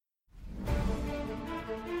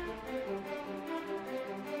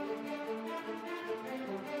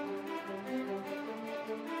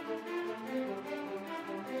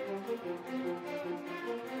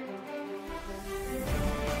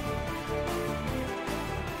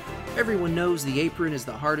Everyone knows the apron is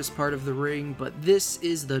the hardest part of the ring, but this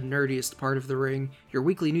is the nerdiest part of the ring, your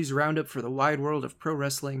weekly news roundup for the wide world of pro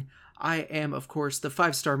wrestling. I am, of course, the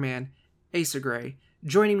 5-star man, Asa Gray.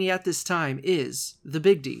 Joining me at this time is the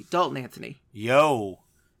Big D, Dalton Anthony. Yo.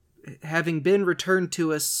 Having been returned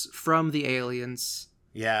to us from the aliens.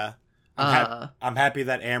 Yeah. I'm happy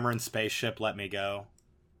that Amarin spaceship let me go.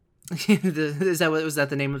 Was that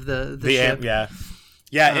the name of the ship? Yeah.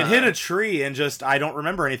 Yeah, it hit a tree and I don't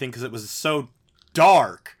remember anything because it was so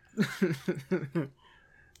dark.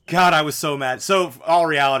 God, I was so mad. So, all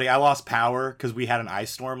reality, I lost power because we had an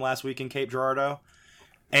ice storm last week in Cape Girardeau.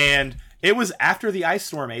 And it was after the ice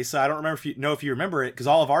storm, Asa. I don't remember if you remember it because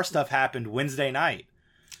all of our stuff happened Wednesday night.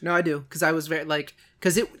 No, I do, because I was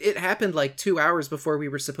because it happened 2 hours before we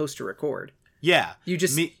were supposed to record. Yeah.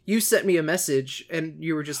 You sent me a message and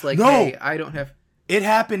you were just like, no, hey, I don't have... It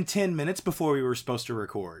happened 10 minutes before we were supposed to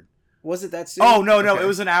record. Was it that soon? Oh, no, Okay. It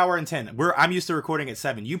was an hour and 10. I'm used to recording at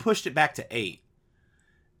 7. You pushed it back to 8.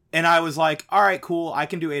 And I was like, all right, cool. I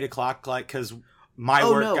can do 8 o'clock, because my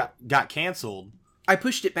work got canceled. I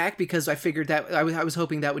pushed it back because I figured that I was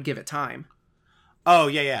hoping that would give it time. Oh,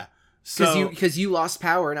 yeah. So because you lost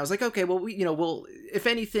power, and I was like, okay, well, we'll if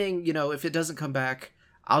anything, if it doesn't come back,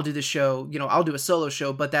 I'll do the show. I'll do a solo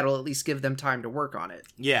show, but that'll at least give them time to work on it.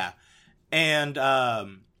 Yeah. And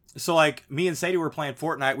so me and Sadie were playing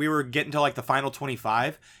Fortnite. We were getting to the final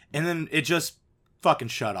 25, and then it just fucking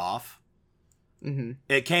shut off. Mm-hmm.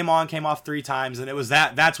 It came off 3 times, and it was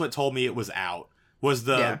that's what told me it was out.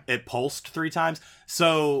 It pulsed 3 times.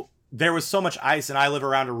 So there was so much ice, and I live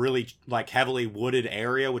around a really heavily wooded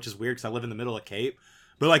area, which is weird because I live in the middle of Cape.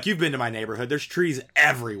 But you've been to my neighborhood, there's trees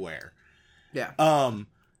everywhere. Yeah.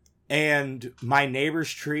 And my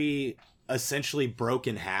neighbor's tree essentially broke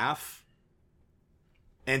in half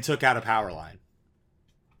and took out a power line.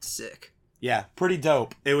 Sick. Yeah, pretty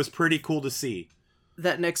dope. It was pretty cool to see.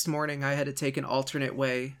 That next morning, I had to take an alternate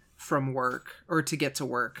way from work, or to get to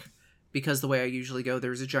work, because the way I usually go,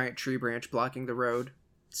 there's a giant tree branch blocking the road.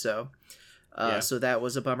 So that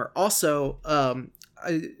was a bummer. Also,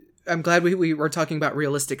 I'm glad we were talking about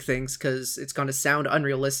realistic things, because it's going to sound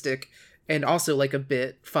unrealistic, and also a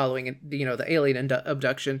bit following, the alien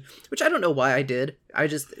abduction, which I don't know why I did.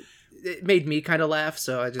 It made me kind of laugh,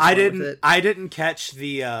 so I just went with it. I didn't catch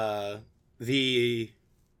the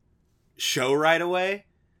show right away.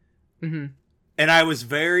 Mm-hmm. And I was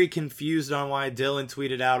very confused on why Dylan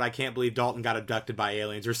tweeted out, "I can't believe Dalton got abducted by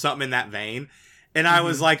aliens," or something in that vein. And I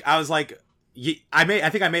was like, I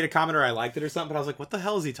think I made a comment or I liked it or something, but I was like, what the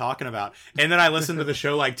hell is he talking about? And then I listened to the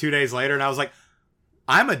show 2 days later, and I was like,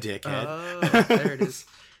 I'm a dickhead. Oh, there it is.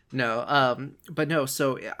 No, but no,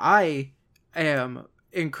 so I am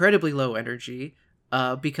incredibly low energy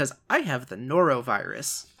because I have the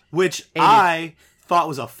norovirus. Which I thought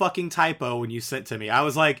was a fucking typo when you sent to me. I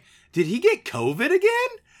was like, did he get COVID again?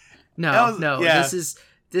 No, yeah.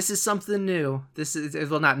 This is something new. This is,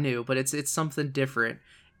 well, not new, but it's something different.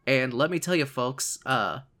 And let me tell you, folks,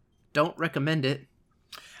 don't recommend it.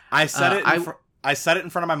 I said it in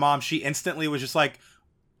front of my mom. She instantly was just like,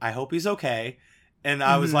 I hope he's okay. And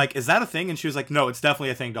I was like, is that a thing? And she was like, no, it's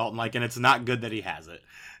definitely a thing, Dalton. And it's not good that he has it.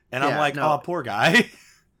 And I'm like, oh, poor guy.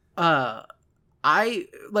 I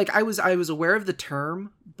was aware of the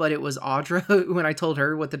term, but it was Audra when I told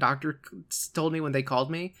her what the doctor told me when they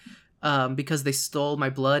called me, because they stole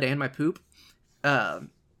my blood and my poop.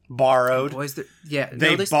 Borrowed. Boys,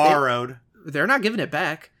 they borrowed. They're not giving it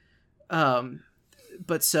back.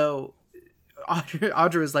 But so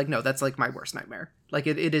Audra was like, no, that's my worst nightmare.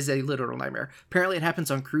 It is a literal nightmare. Apparently it happens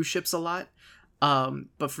on cruise ships a lot.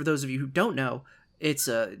 But for those of you who don't know, it's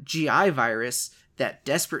a GI virus that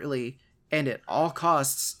desperately and at all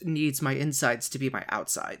costs needs my insides to be my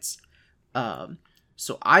outsides.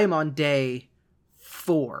 So I am on day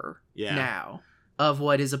 4 now of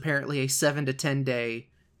what is apparently a 7 to 10 day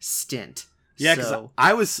stint. Yeah, because so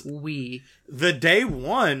the day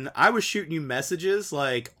 1, I was shooting you messages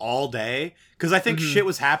all day because I think shit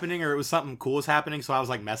was happening or it was something cool was happening, so I was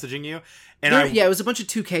messaging you. And it was a bunch of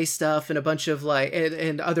 2K stuff and a bunch of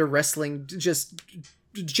and other wrestling, just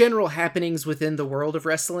general happenings within the world of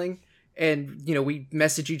wrestling. And we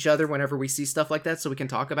message each other whenever we see stuff like that so we can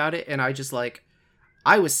talk about it. And I just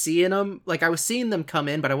I was seeing them, I was seeing them come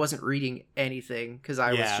in, but I wasn't reading anything because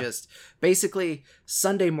I was just basically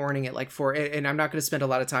Sunday morning at 4. And I'm not going to spend a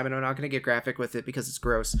lot of time, and I'm not going to get graphic with it because it's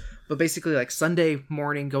gross. But basically Sunday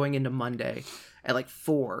morning going into Monday at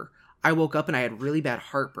 4, I woke up and I had really bad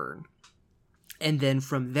heartburn. And then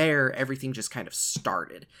from there, everything just kind of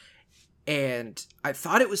started. And I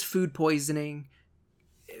thought it was food poisoning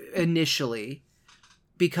initially,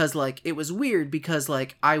 because like it was weird because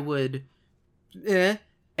like I would and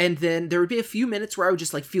then there would be a few minutes where I would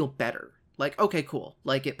just like feel better. Like, okay, cool.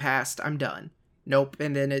 Like it passed. I'm done. Nope.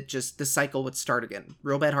 And then the cycle would start again.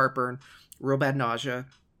 Real bad heartburn, real bad nausea.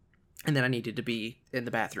 And then I needed to be in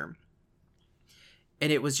the bathroom.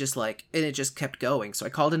 And it was just like, and it just kept going. So I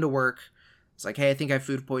called into work. It's like, hey, I think I have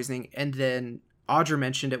food poisoning. And then Audra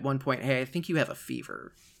mentioned at one point, hey, I think you have a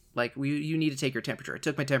fever. Like, you need to take your temperature. I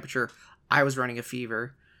took my temperature. I was running a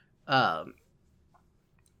fever. And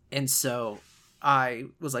so I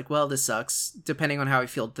was like, well, this sucks, depending on how I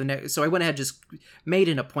feel. So I went ahead and just made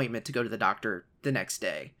an appointment to go to the doctor the next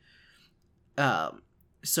day.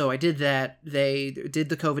 So I did that. They did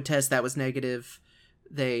the COVID test. That was negative.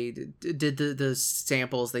 They did the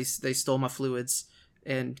samples. They stole my fluids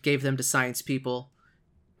and gave them to science people.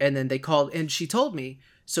 And then they called, and she told me,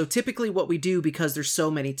 so typically what we do, because there's so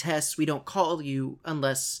many tests, we don't call you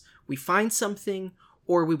unless we find something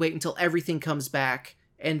or we wait until everything comes back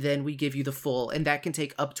and then we give you the full, and that can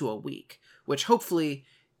take up to a week, which hopefully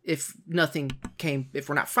if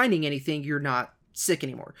we're not finding anything, you're not sick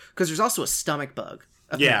anymore. Because there's also a stomach bug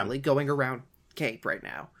apparently going around Cape right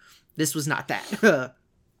now. This was not that.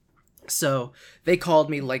 So they called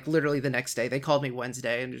me like literally the next day. They called me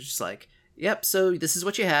Wednesday and it was just like, yep, so this is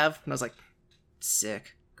what you have. And I was like,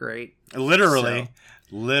 sick. Great. Literally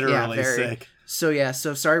sick. So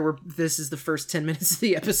sorry, this is the first 10 minutes of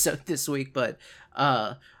the episode this week, but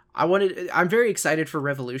I'm very excited for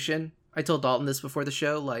Revolution. I told Dalton this before the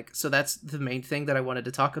show, like, so that's the main thing that I wanted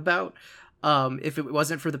to talk about. If it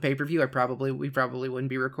wasn't for the pay-per-view, we probably wouldn't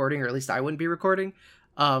be recording, or at least I wouldn't be recording.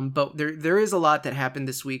 But there is a lot that happened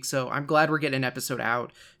this week, so I'm glad we're getting an episode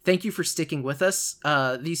out. Thank you for sticking with us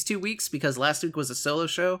these 2 weeks, because last week was a solo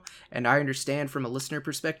show, and I understand from a listener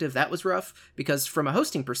perspective that was rough, because from a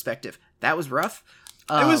hosting perspective, that was rough.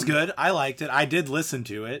 It was good. I liked it. I did listen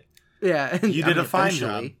to it. Yeah. You did a fine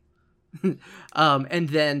job. And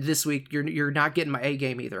then this week you're not getting my A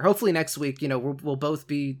game either. Hopefully next week, we'll both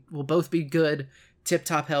be good,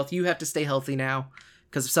 tip-top health. You have to stay healthy now,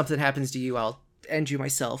 because if something happens to you, I'll end you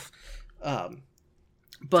myself.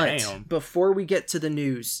 But Damn. Before we get to the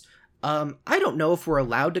news, I don't know if we're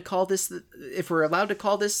allowed to call this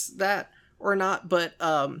that or not, but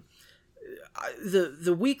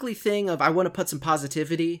the weekly thing of I want to put some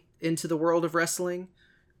positivity into the world of wrestling.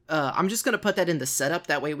 I'm just going to put that in the setup.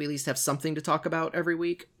 That way we at least have something to talk about every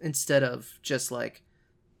week instead of just like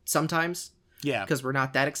sometimes. Yeah. Because we're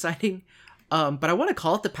not that exciting. But I want to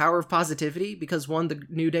call it the power of positivity because 1, the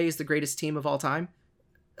New Day is the greatest team of all time.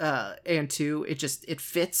 And 2, it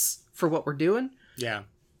fits for what we're doing. Yeah.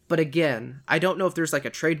 But again, I don't know if there's like a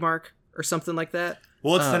trademark or something like that.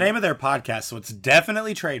 Well, it's the name of their podcast, so it's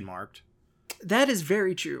definitely trademarked. That is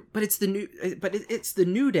very true, but it's the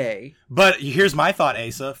New Day. But here's my thought,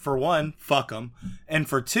 Asa. For 1, fuck them, and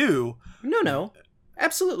for 2, no,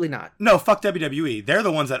 absolutely not. No, fuck WWE. They're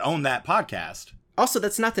the ones that own that podcast. Also,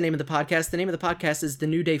 that's not the name of the podcast. The name of the podcast is The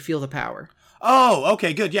New Day Feel the Power. Oh,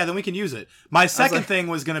 okay, good. Yeah, then we can use it. My second thing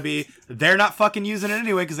was going to be, they're not fucking using it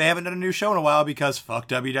anyway because they haven't done a new show in a while because fuck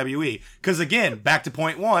WWE. Because again, back to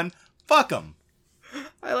point 1, fuck them.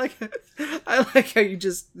 I like how you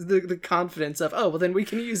just the confidence of, oh, well then we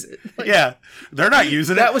can use it. Like, yeah, they're not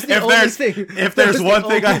using it. That was the only thing. If there's one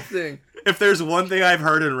thing if there's one thing I've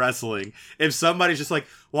heard in wrestling, if somebody's just like,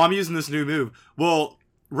 well, I'm using this new move. Well,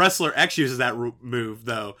 Wrestler X uses that move,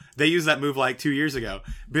 though. They used that move like 2 years ago.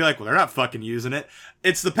 Be like, well, they're not fucking using it.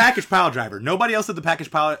 It's the package pile driver. Nobody else did the package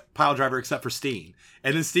pile driver except for Steen.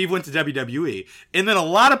 And then Steve went to WWE. And then a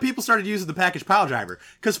lot of people started using the package pile driver.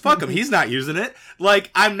 Because fuck him, he's not using it. Like,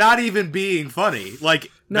 I'm not even being funny.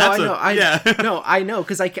 Like, no, I know,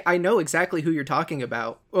 because I know exactly who you're talking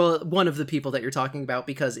about. Well, one of the people that you're talking about,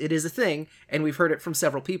 because it is a thing, and we've heard it from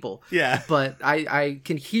several people. Yeah. But I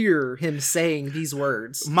can hear him saying these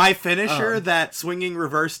words. My finisher, that swinging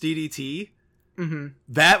reverse DDT,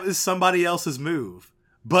 that was somebody else's move.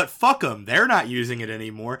 But fuck them, they're not using it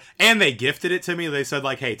anymore. And they gifted it to me. They said,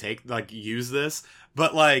 like, hey, use this.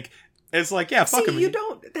 But, like, it's like, yeah, fuck him.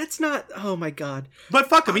 That's not, oh my god. But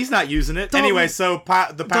fuck him, he's not using it. Dalton, anyway, so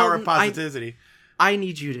the power of positivity. I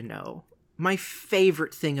need you to know, my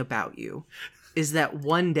favorite thing about you is that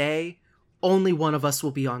one day, only one of us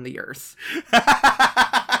will be on the earth.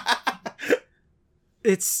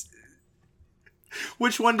 It's...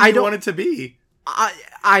 Which one do you want it to be?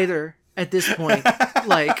 Either. At this point,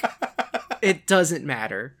 like, it doesn't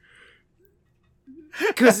matter.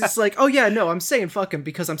 Because it's like, oh yeah, no, I'm saying fuck him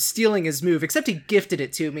because I'm stealing his move. Except he gifted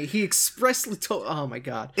it to me. He expressly told... Oh my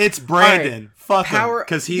god. It's Brandon. Right. Fuck him.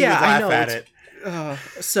 Because he would laugh at it.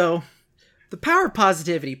 So, The power of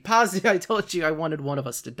positivity. I told you I wanted one of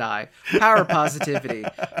us to die. Power positivity.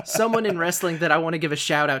 Someone in wrestling that I want to give a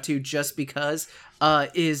shout out to just because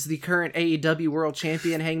is the current AEW World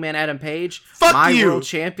Champion, Hangman Adam Page. Fuck my you! World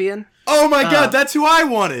Champion. Oh my god, that's who I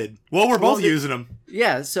wanted. Well, we're both using him.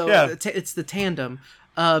 Yeah, so it's the tandem.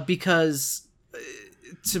 Because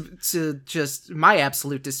to just my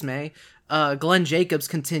absolute dismay, Glenn Jacobs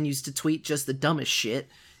continues to tweet just the dumbest shit.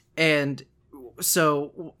 And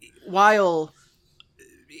so while,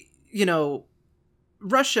 you know,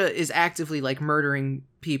 Russia is actively like murdering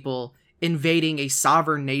people, invading a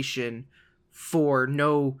sovereign nation for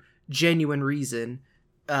no genuine reason,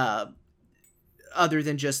 other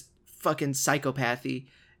than just fucking psychopathy,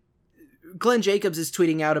 Glenn Jacobs is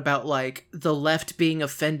tweeting out about like the left being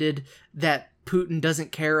offended that Putin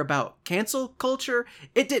doesn't care about cancel culture.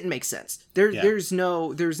 It didn't make sense. There's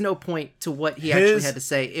no point to what he actually had to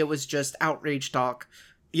say. It was just outrage talk.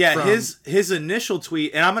 Yeah, his initial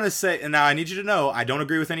tweet, and I'm going to say, and now I need you to know, I don't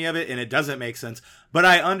agree with any of it, and it doesn't make sense, but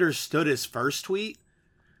I understood his first tweet,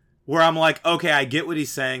 where I'm like, okay, I get what he's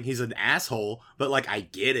saying, he's an asshole, but, like, I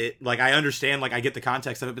get it, like, I understand, like, I get the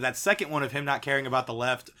context of it, but that second one of him not caring about the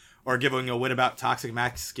left, or giving a wit about toxic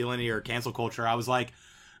masculinity or cancel culture, I was like,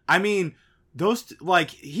 I mean, those, like,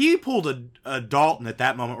 he pulled a Dalton at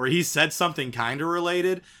that moment, where he said something kind of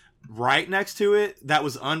related, right next to it, that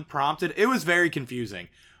was unprompted. It was very confusing.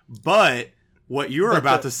 But what you were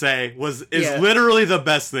about to say is literally the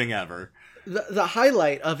best thing ever. The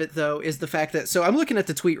highlight of it, though, is the fact that... So I'm looking at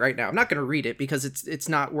the tweet right now. I'm not going to read it because it's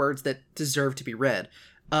not words that deserve to be read.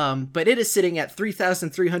 But it is sitting at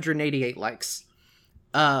 3,388 likes.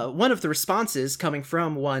 One of the responses coming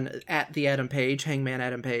from one at the Adam Page, Hangman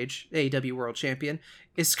Adam Page, AEW World Champion,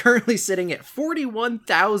 is currently sitting at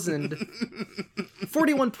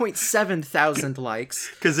 41.7 thousand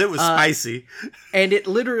likes. Because it was spicy. And it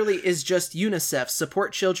literally is just UNICEF,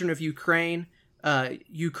 Support Children of Ukraine,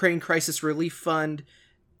 Ukraine Crisis Relief Fund,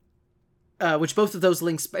 which both of those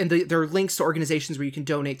links, and there are links to organizations where you can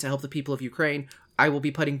donate to help the people of Ukraine. I will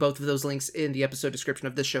be putting both of those links in the episode description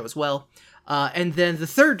of this show as well. And then the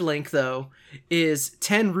third link, though, is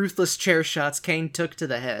 10 ruthless chair shots Kane took to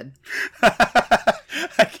the head.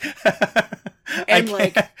 And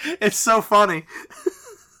it's so funny.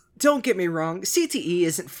 Don't get me wrong, CTE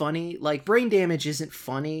isn't funny. Like, brain damage isn't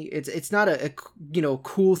funny. It's not a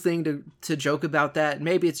cool thing to joke about that.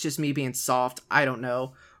 Maybe it's just me being soft. I don't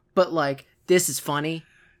know. But like, this is funny.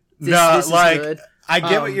 This is good. I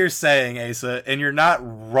get what you're saying, Asa, and you're not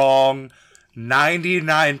wrong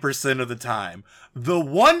 99% of the time. The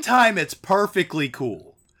one time it's perfectly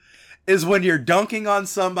cool is when you're dunking on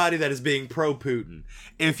somebody that is being pro-Putin.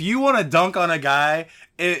 If you want to dunk on a guy,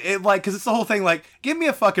 because it's the whole thing, like, give me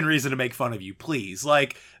a fucking reason to make fun of you, please.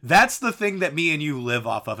 Like, that's the thing that me and you live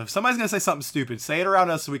off of. If somebody's going to say something stupid, say it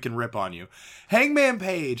around us so we can rip on you. Hangman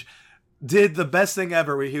Page did the best thing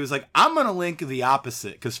ever where he was like, I'm going to link the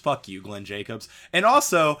opposite because fuck you, Glenn Jacobs. And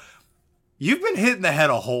also, you've been hitting the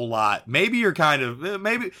head a whole lot. Maybe you're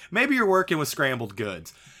maybe you're working with scrambled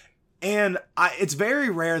goods. And it's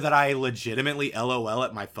very rare that I legitimately LOL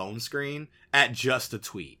at my phone screen at just a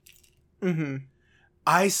tweet. Mm-hmm.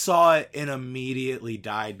 I saw it and immediately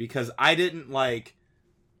died because I didn't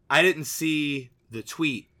see the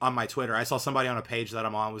tweet on my Twitter. I saw somebody on a page that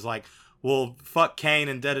I'm on was like, well, fuck Kane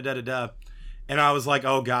and da-da-da-da-da. And I was like,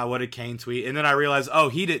 oh, God, what did Kane tweet? And then I realized, oh,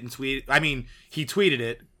 he didn't tweet. I mean, he tweeted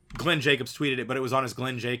it. Glenn Jacobs tweeted it, but it was on his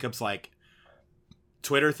Glenn Jacobs, like,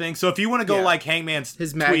 Twitter thing. So if you want to go like Hangman's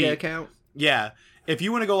his MAGA account. Yeah. If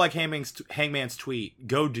you want to go like Hangman's tweet,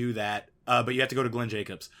 go do that. But you have to go to Glenn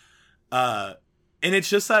Jacobs. And it's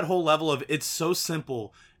just that whole level of it's so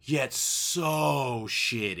simple, yet so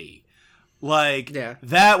shitty. Like,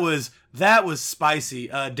 that was spicy.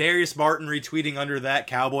 Darius Martin retweeting under that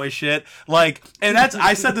cowboy shit. Like, and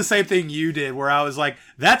I said the same thing you did, where I was like,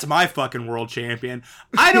 that's my fucking world champion.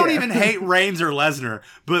 I don't even hate Reigns or Lesnar,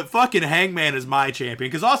 but fucking Hangman is my champion.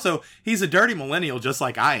 Because also, he's a dirty millennial just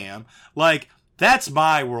like I am. Like, that's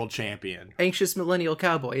my world champion. Anxious millennial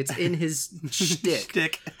cowboy. It's in his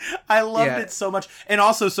shtick. I loved it so much. And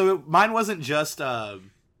also, so mine wasn't just...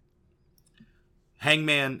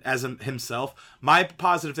 Hangman as himself. My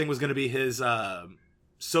positive thing was going to be his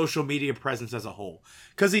social media presence as a whole.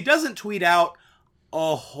 Because he doesn't tweet out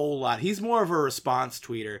a whole lot. He's more of a response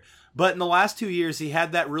tweeter. But in the last 2 years, he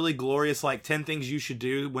had that really glorious, like, 10 things you should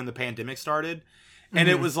do when the pandemic started. And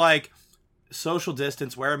it was like, social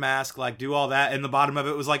distance, wear a mask, like, do all that. And the bottom of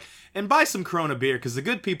it was like, and buy some Corona beer, because the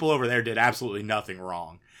good people over there did absolutely nothing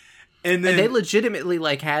wrong. And then, they legitimately,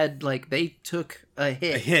 like, they took a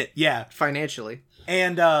hit. Yeah. Financially.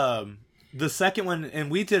 And The second one, and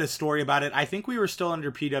we did a story about it. I think we were still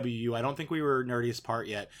under PWU. I don't think we were Nerdiest Part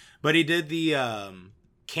yet. But he did the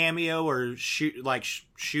cameo or shoot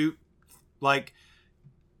like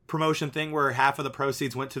promotion thing where half of the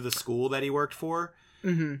proceeds went to the school that he worked for.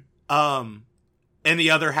 Mm-hmm. And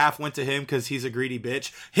the other half went to him because he's a greedy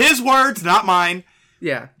bitch. His words, not mine.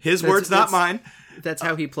 Yeah. His words, not mine. That's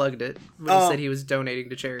how he plugged it when he said he was donating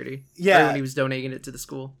to charity. Yeah. Or when he was donating it to the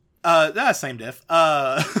school. Same diff.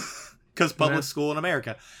 Because public school in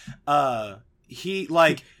America. He,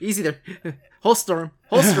 like... Easy there. Holster him.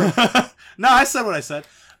 No, I said what I said.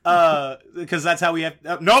 Because that's how we have...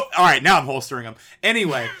 nope. All right, now I'm holstering him.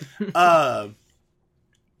 Anyway,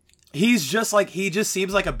 he's just like... He just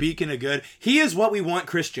seems like a beacon of good. He is what we want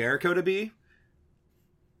Chris Jericho to be.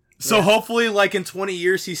 So hopefully, like, in 20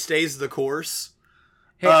 years, he stays the course.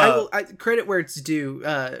 Hey, I credit where it's due,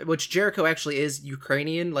 which Jericho actually is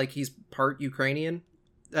Ukrainian, like, he's part Ukrainian.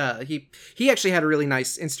 He actually had a really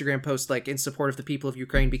nice Instagram post, like, in support of the people of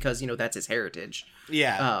Ukraine because, that's his heritage.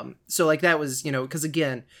 Yeah. So, like, that was, because,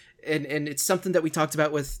 again, and it's something that we talked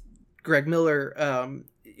about with Greg Miller,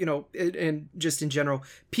 and just in general,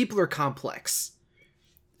 people are complex.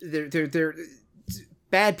 They're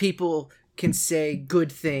bad people can say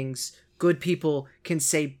good things. Good people can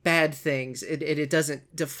say bad things. It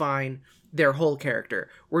doesn't define their whole character.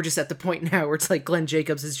 We're just at the point now where it's like Glenn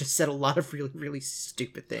Jacobs has just said a lot of really, really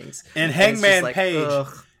stupid things. And Hangman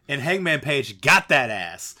Page got that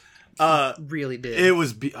ass. Really did. It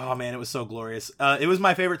was it was so glorious. It was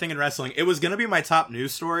my favorite thing in wrestling. It was gonna be my top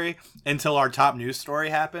news story until our top news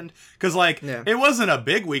story happened. Because it wasn't a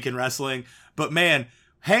big week in wrestling, but man,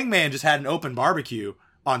 Hangman just had an open barbecue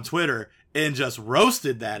on Twitter and just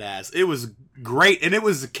roasted that ass. It was great. And it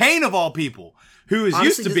was Kane of all people who is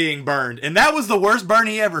used to being burned. And that was the worst burn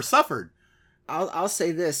he ever suffered. I'll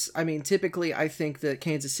say this. I mean, typically I think that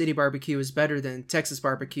Kansas City barbecue is better than Texas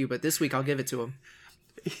barbecue, but this week I'll give it to him.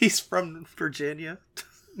 He's from Virginia.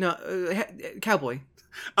 No, Cowboy.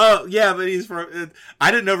 Oh, yeah, but he's from...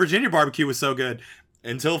 I didn't know Virginia barbecue was so good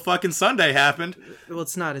until fucking Sunday happened. Well,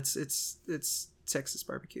 it's not. It's Texas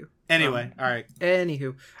barbecue. Anyway, all right.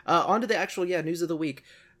 Anywho, on to the actual news of the week.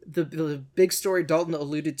 The big story Dalton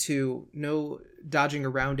alluded to, no dodging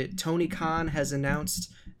around it. Tony Khan has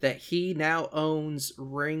announced that he now owns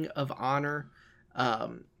Ring of Honor.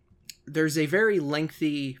 There's a very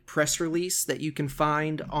lengthy press release that you can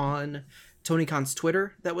find on Tony Khan's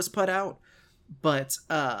Twitter that was put out, but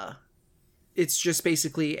it's just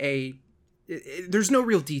basically there's no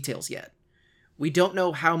real details yet. We don't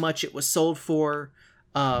know how much it was sold for.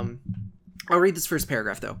 I'll read this first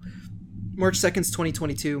paragraph, though. March 2nd,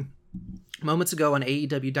 2022. Moments ago on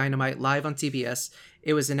AEW Dynamite, live on TBS,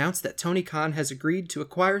 it was announced that Tony Khan has agreed to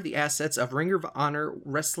acquire the assets of Ring of Honor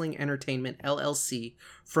Wrestling Entertainment, LLC,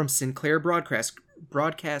 from Sinclair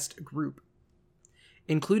Broadcast Group,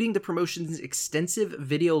 including the promotion's extensive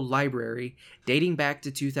video library dating back to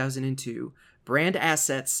 2002, brand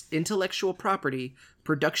assets, intellectual property,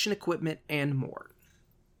 production equipment, and more.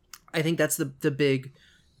 I think that's the big,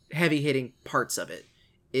 heavy-hitting parts of it,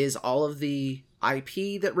 is all of the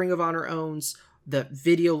IP that Ring of Honor owns. The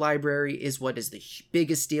video library is what is the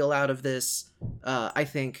biggest deal out of this, I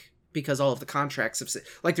think, because all of the contracts have...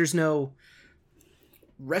 Like, there's no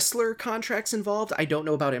wrestler contracts involved. I don't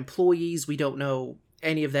know about employees. We don't know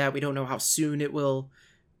any of that. We don't know how soon it will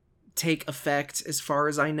take effect, as far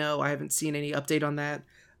as I know. I haven't seen any update on that.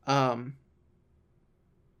 Let me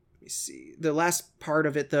see. The last part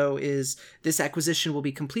of it, though, is this acquisition will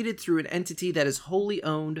be completed through an entity that is wholly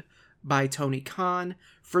owned by Tony Khan.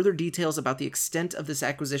 Further details about the extent of this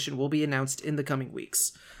acquisition will be announced in the coming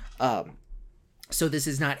weeks. So this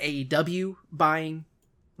is not AEW buying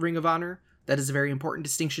Ring of Honor. That is a very important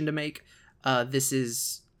distinction to make. This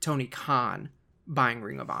is Tony Khan buying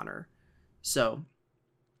Ring of Honor. So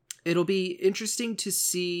it'll be interesting to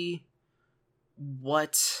see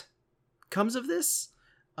what comes of this.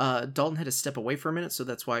 Dalton had to step away for a minute, so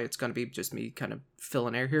that's why it's going to be just me kind of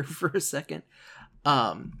filling air here for a second.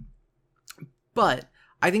 But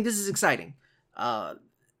I think this is exciting.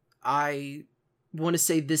 I want to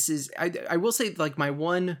say this is... I will say, like, my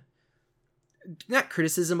one... not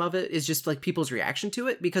criticism of it is just, like, people's reaction to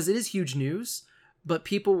it, because it is huge news, but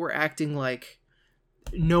people were acting like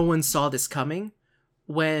no one saw this coming,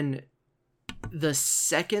 when the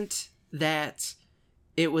second that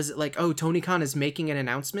it was like, oh, Tony Khan is making an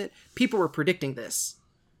announcement, people were predicting this.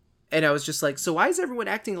 And I was just like, so why is everyone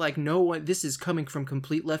acting like this is coming from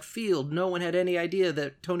complete left field? No one had any idea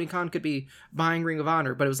that Tony Khan could be buying Ring of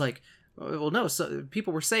Honor. But it was like, well, no, so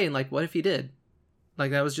people were saying, like, what if he did?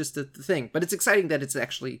 Like, that was just the thing. But it's exciting that it's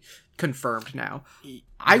actually confirmed now.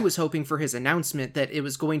 I was hoping for his announcement that it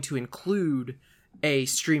was going to include a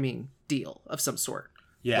streaming deal of some sort.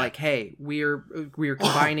 Yeah. Like, hey, we're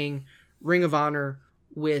combining Ring of Honor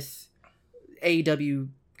with AEW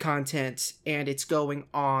content, and it's going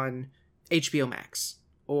on HBO Max.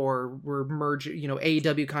 Or we're merging,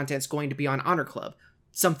 AEW content's going to be on Honor Club.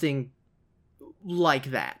 Something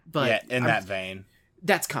like that. But yeah, in that vein.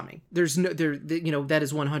 That's coming. There's no, that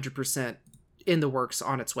is 100% in the works,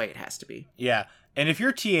 on its way. It has to be. Yeah. And if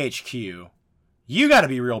you're THQ, you got to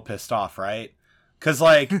be real pissed off, right? Because,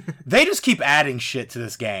 like, they just keep adding shit to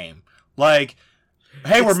this game. Like,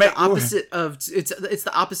 hey, it's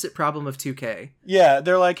the opposite problem of 2K. Yeah,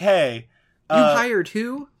 they're like, hey, you hired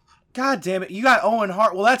who? God damn it, you got Owen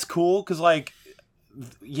Hart. Well, that's cool, because, like,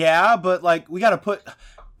 yeah, but, like, we got to put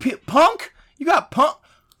Punk. You got Punk.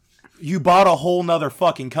 You bought a whole nother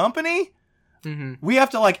fucking company. Mm-hmm. We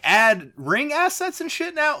have to, like, add ring assets and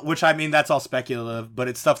shit now, which, I mean, that's all speculative, but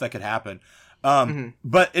it's stuff that could happen.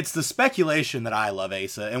 But it's the speculation that I love,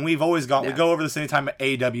 Asa, and we've always we go over this anytime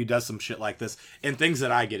AEW does some shit like this, and things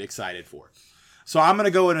that I get excited for. So I'm going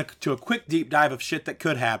to go into a quick deep dive of shit that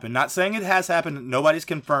could happen. Not saying it has happened. Nobody's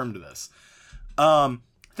confirmed this.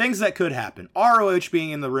 Things that could happen. ROH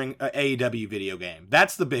being in the ring AEW video game.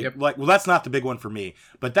 That's the big, that's not the big one for me,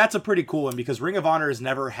 but that's a pretty cool one because Ring of Honor has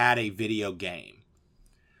never had a video game.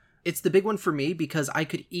 It's the big one for me because I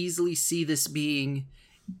could easily see this being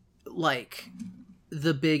like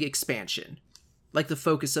the big expansion, like the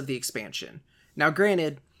focus of the expansion. Now,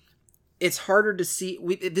 granted, it's harder to see.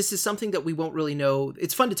 This is something that we won't really know.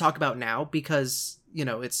 It's fun to talk about now because,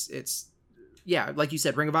 it's like you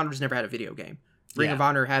said, Ring of Honor's never had a video game. Ring of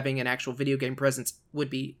Honor having an actual video game presence would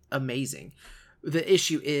be amazing. The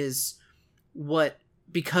issue is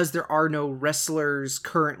because there are no wrestlers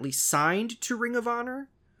currently signed to Ring of Honor,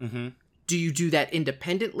 mm-hmm. Do you do that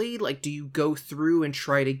independently? Like, do you go through and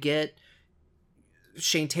try to get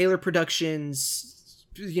Shane Taylor Productions,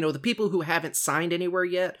 the people who haven't signed anywhere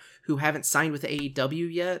yet, who haven't signed with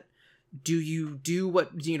AEW yet? Do you do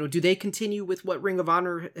what, do they continue with what Ring of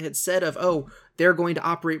Honor had said of, they're going to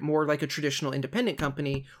operate more like a traditional independent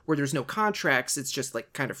company where there's no contracts, it's just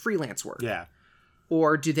like kind of freelance work? Yeah.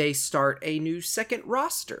 Or do they start a new second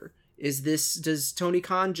roster? Does Tony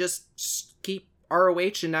Khan just keep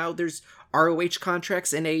ROH and now there's ROH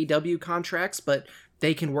contracts and AEW contracts, but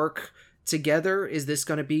they can work together? Is this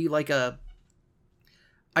going to be like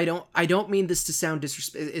I don't mean this to sound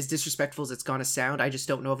as disrespectful as it's going to sound. I just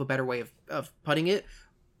don't know of a better way of putting it.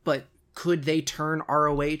 But could they turn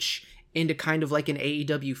ROH into kind of like an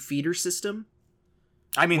AEW feeder system?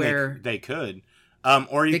 I mean, where they could.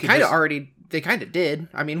 Or you could they kind of did.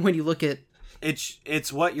 I mean, when you look at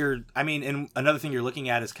it's what you're. I mean, and another thing you're looking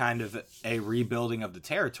at is kind of a rebuilding of the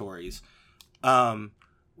territories,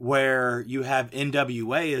 where you have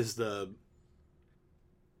NWA as the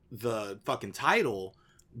fucking title,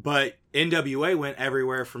 but NWA went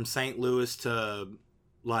everywhere from St. Louis to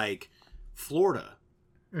like Florida,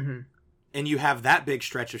 mm-hmm. and you have that big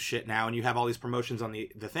stretch of shit now, and you have all these promotions on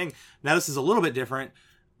the thing. Now this is a little bit different,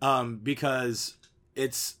 because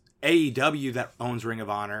it's AEW that owns Ring of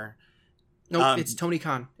Honor. No, it's Tony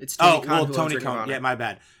Khan. It's Tony Khan. Tony Khan. Yeah, my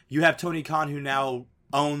bad. You have Tony Khan who now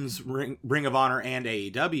owns Ring of Honor and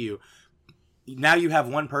AEW. Now you have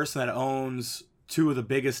one person that owns two of the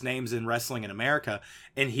biggest names in wrestling in America,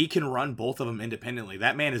 and he can run both of them independently.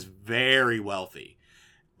 That man is very wealthy.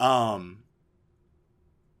 And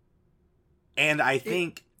I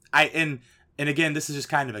think and again, this is just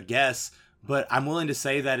kind of a guess, but I'm willing to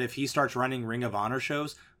say that if he starts running Ring of Honor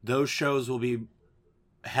shows, those shows will be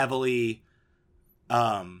heavily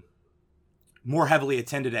more heavily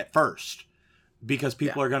attended at first, because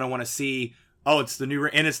people are going to want to see, it's the new,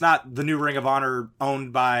 and it's not the new Ring of Honor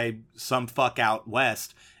owned by some fuck out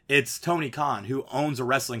west. It's Tony Khan, who owns a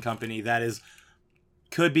wrestling company that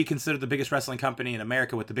could be considered the biggest wrestling company in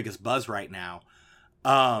America with the biggest buzz right now.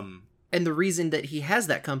 And the reason that he has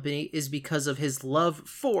that company is because of his love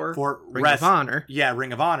for Ring of Honor. Yeah,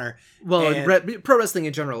 Ring of Honor. Well, pro wrestling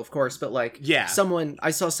in general, of course, but like, yeah.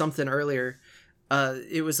 I saw something earlier.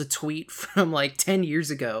 It was a tweet from like 10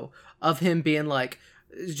 years ago of him being like,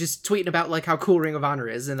 just tweeting about like how cool Ring of Honor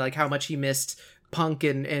is and like how much he missed Punk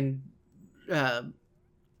and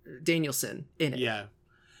Danielson in it. Yeah.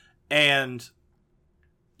 And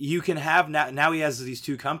you can have now he has these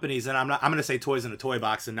two companies, and I'm going to say toys in a toy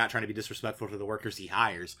box and not trying to be disrespectful to the workers he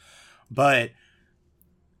hires. But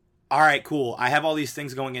all right, cool. I have all these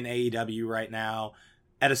things going in AEW right now.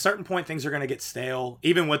 At a certain point, things are going to get stale.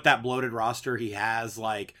 Even with that bloated roster he has,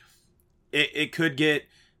 like, it could get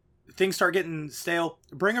things start getting stale,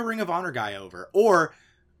 bring a Ring of Honor guy over. Or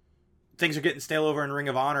things are getting stale over in Ring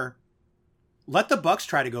of Honor, let the Bucks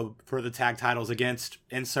try to go for the tag titles against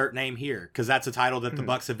insert name here, because that's a title that the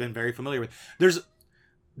Bucks have been very familiar with.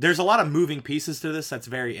 There's a lot of moving pieces to this that's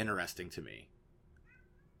very interesting to me.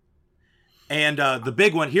 And the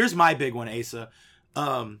big one, here's my big one, Asa,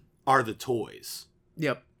 are the toys.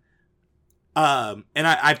 Yep. And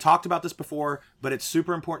I've talked about this before, but it's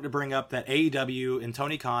super important to bring up that AEW and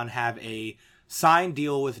Tony Khan have a signed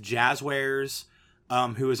deal with Jazzwares,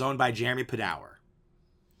 who is owned by Jeremy Padawer.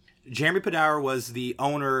 Jeremy Padawer was the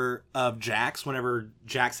owner of Jax whenever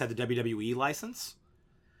Jax had the WWE license.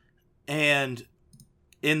 And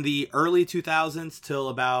in the early 2000s till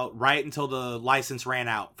about right until the license ran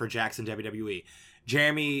out for Jax and WWE,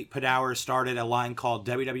 Jeremy Padawer started a line called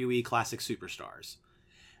WWE Classic Superstars.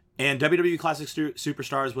 And WWE Classic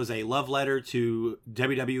Superstars was a love letter to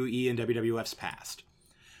WWE and WWF's past.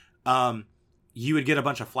 You would get a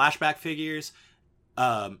bunch of flashback figures.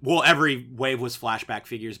 Every wave was flashback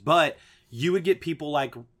figures, but you would get people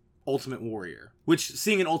like Ultimate Warrior, which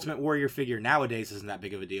seeing an Ultimate Warrior figure nowadays isn't that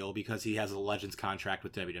big of a deal because he has a Legends contract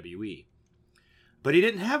with WWE. But he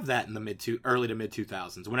didn't have that in the early to mid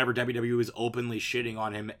 2000s, whenever WWE was openly shitting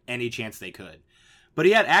on him any chance they could. But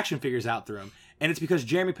he had action figures out through him, and it's because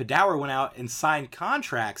Jeremy Padawer went out and signed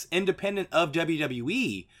contracts independent of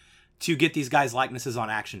WWE to get these guys' likenesses on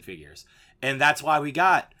action figures. And that's why we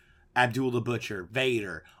got Abdul the Butcher,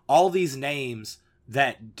 Vader, all these names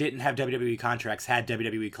that didn't have WWE contracts had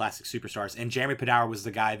WWE Classic Superstars, and Jeremy Padawer was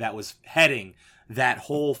the guy that was heading that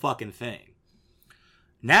whole fucking thing.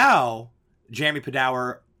 Now, Jeremy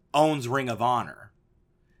Padawer owns Ring of Honor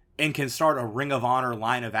and can start a Ring of Honor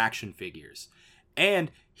line of action figures.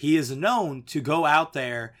 And he is known to go out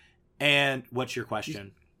there and... What's your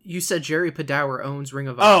question? You said Jerry Padawer owns Ring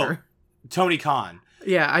of Honor. Oh, Tony Khan.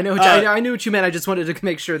 Yeah, I know. I knew what you meant. I just wanted to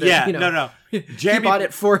make sure that no. Jeremy bought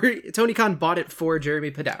it for Tony Khan. Bought it for Jeremy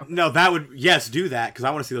Padawer. No, that would do that because I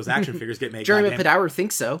want to see those action figures get made. Jeremy Padawer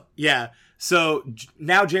thinks so. Yeah. So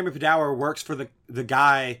now Jeremy Padawer works for the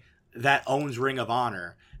guy that owns Ring of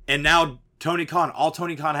Honor, and now Tony Khan. All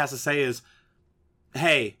Tony Khan has to say is,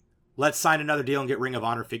 "Hey, let's sign another deal and get Ring of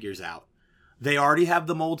Honor figures out." They already have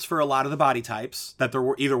the molds for a lot of the body types that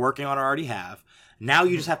they're either working on or already have. Now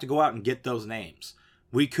you just have to go out and get those names.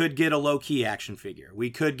 We could get a low-key action figure. We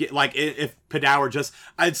could get, like, if Padawer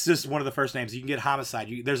it's just one of the first names. You can get Homicide.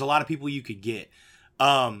 There's a lot of people you could get.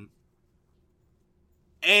 And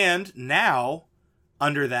now,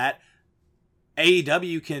 under that,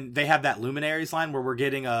 AEW they have that Luminaries line where we're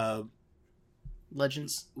getting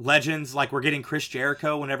Legends, like we're getting Chris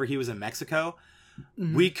Jericho whenever he was in Mexico.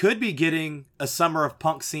 Mm-hmm. We could be getting a Summer of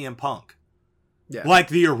Punk CM Punk. Yeah. Like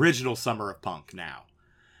the original Summer of Punk now.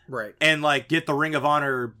 Right. And, like, get the Ring of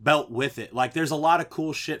Honor belt with it. Like, there's a lot of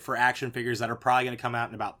cool shit for action figures that are probably going to come out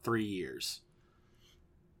in about 3 years.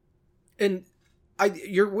 And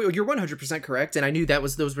you're 100% correct, and I knew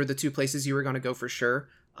those were the two places you were going to go for sure.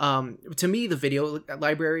 To me, the video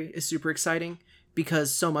library is super exciting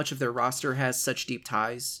because so much of their roster has such deep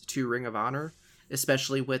ties to Ring of Honor,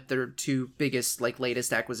 especially with their two biggest, like,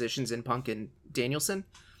 latest acquisitions in Punk and Danielson.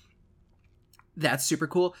 That's super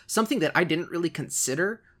cool. Something that I didn't really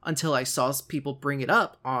consider until I saw people bring it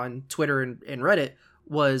up on Twitter and Reddit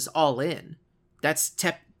was All In. That's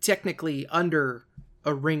technically under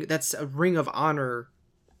a ring. That's a Ring of Honor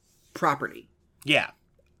property. Yeah.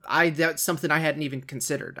 That's something I hadn't even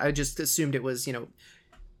considered. I just assumed it was,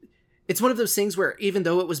 it's one of those things where even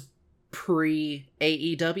though it was pre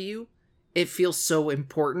AEW, it feels so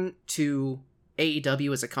important to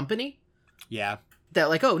AEW as a company. Yeah. That,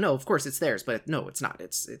 like, oh no, of course it's theirs, but no, it's not.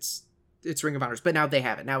 It's Ring of Honor's, but now they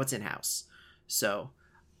have it. Now it's in-house. So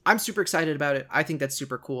I'm super excited about it. I think that's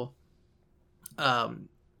super cool.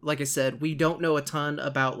 Like I said, we don't know a ton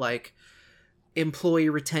about, like, employee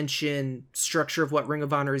retention, structure of what Ring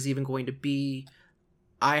of Honor is even going to be.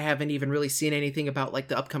 I haven't even really seen anything about, like,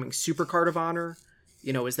 the upcoming Supercard of Honor.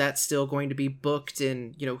 Is that still going to be booked,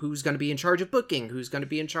 and, who's going to be in charge of booking? Who's going to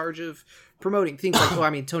be in charge of promoting? Things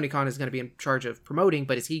like, Tony Khan is going to be in charge of promoting,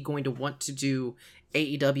 but is he going to want to do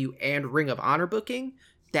AEW and Ring of Honor booking?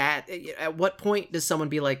 That, at what point does someone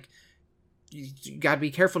be like, you got to be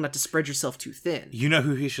careful not to spread yourself too thin? You know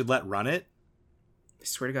who he should let run it? I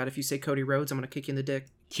swear to God, if you say Cody Rhodes, I'm going to kick you in the dick.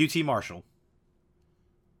 QT Marshall.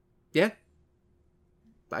 Yeah.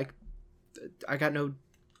 I got no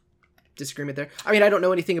disagreement there. I mean, I don't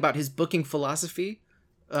know anything about his booking philosophy,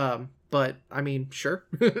 but I mean, sure.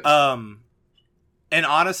 And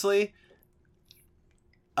honestly,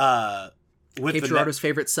 with Cape Girardeau's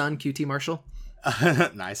favorite son, QT Marshall.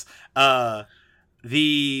 Nice.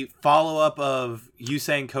 the follow-up of you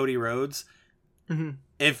saying Cody Rhodes,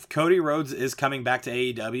 if Cody Rhodes is coming back to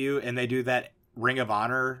AEW and they do that Ring of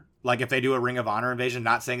Honor, like if they do a Ring of Honor invasion,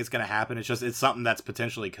 not saying it's going to happen, it's something that's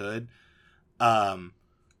potentially could.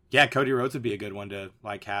 Yeah, Cody Rhodes would be a good one to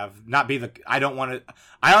like have, not be the,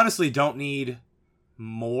 I honestly don't need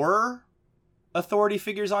more authority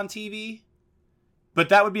figures on TV, but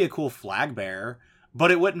that would be a cool flag bearer. But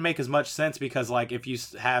it wouldn't make as much sense because, like, if you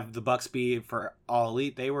have the Bucks be for All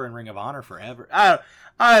Elite, they were in Ring of Honor forever. I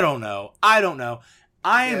don't know.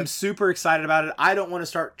 I am super excited about it. I don't want to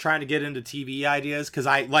start trying to get into TV ideas because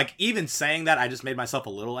even saying that, I just made myself a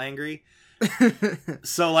little angry.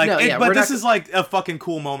 So, like, this is like a fucking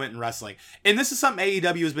cool moment in wrestling. And this is something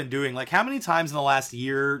AEW has been doing. Like, how many times in the last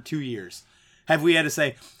year, 2 years, have we had to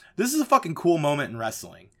say, this is a fucking cool moment in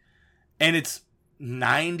wrestling? And it's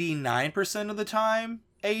 99% of the time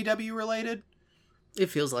AEW related.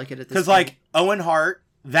 It feels like it at this point. Because, like, Owen Hart,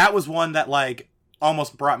 that was one that, like,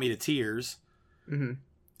 almost brought me to tears.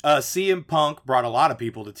 CM Punk brought a lot of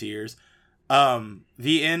people to tears.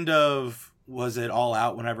 The end of, was it All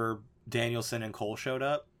Out whenever Danielson and Cole showed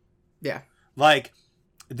up? Yeah. Like,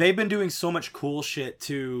 they've been doing so much cool shit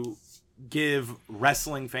to give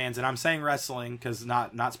wrestling fans, and I'm saying wrestling because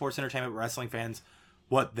not sports entertainment, but wrestling fans,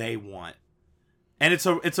 what they want. And it's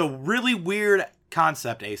a really weird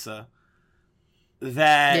concept, Asa.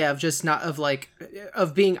 That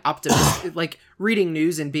of being optimistic, like reading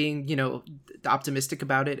news and being, optimistic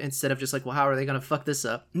about it instead of just like, well, how are they going to fuck this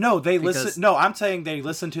up? No, listen. No, I'm saying they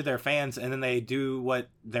listen to their fans and then they do what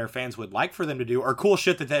their fans would like for them to do, or cool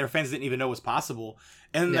shit that their fans didn't even know was possible,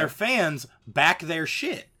 and their fans back their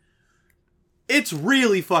shit. It's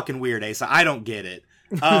really fucking weird, Asa. I don't get it.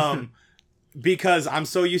 Because I'm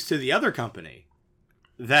so used to the other company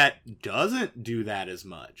that doesn't do that as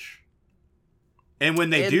much. And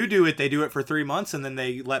when they do it, they do it for 3 months, and then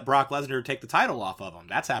they let Brock Lesnar take the title off of him.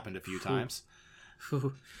 That's happened a few times.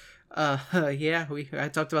 Yeah, I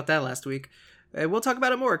talked about that last week. We'll talk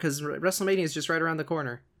about it more, because WrestleMania is just right around the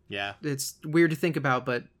corner. Yeah. It's weird to think about,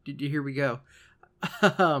 but here we go.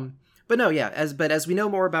 But no, yeah, as we know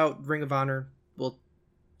more about Ring of Honor, we'll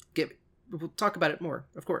talk about it more,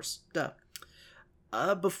 of course. Duh.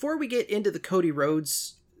 Before we get into the Cody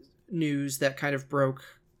Rhodes news that kind of broke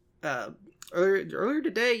earlier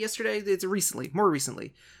today, yesterday, more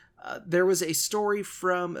recently, there was a story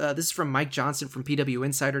from, this is from Mike Johnson from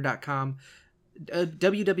PWInsider.com.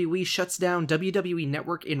 WWE shuts down WWE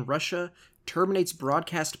Network in Russia, terminates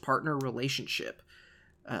broadcast partner relationship.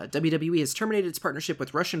 WWE has terminated its partnership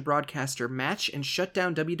with Russian broadcaster Match and shut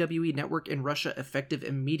down WWE Network in Russia effective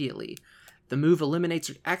immediately. The move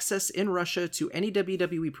eliminates access in Russia to any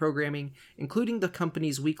WWE programming, including the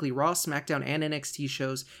company's weekly Raw, SmackDown, and NXT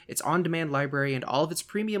shows, its on-demand library, and all of its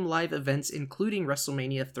premium live events, including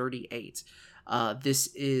WrestleMania 38. This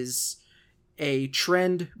is a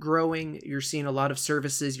trend growing. You're seeing a lot of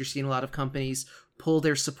services, you're seeing a lot of companies pull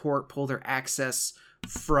their support, pull their access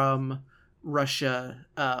from Russia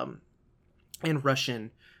and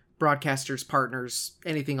Russian broadcasters, partners,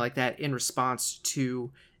 anything like that in response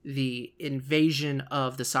to the invasion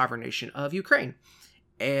of the sovereign nation of Ukraine.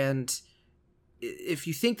 And if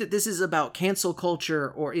you think that this is about cancel culture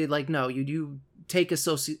or no, you do take a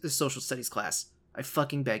social studies class. I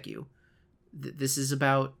fucking beg you. This is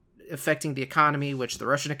about affecting the economy, which the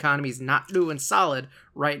Russian economy is not doing solid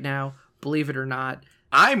right now, believe it or not.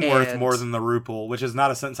 I'm worth more than the ruble, which is not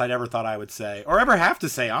a sentence I'd ever thought I would say, or ever have to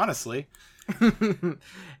say, honestly.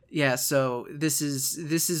 Yeah, so this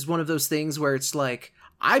is one of those things where it's like,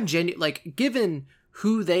 I'm given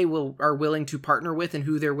who they are willing to partner with and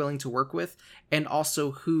who they're willing to work with, and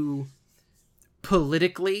also who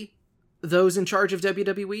politically those in charge of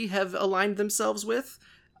WWE have aligned themselves with,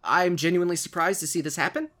 I'm genuinely surprised to see this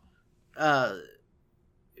happen. But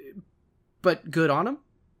good on them.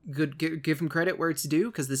 Give them credit where it's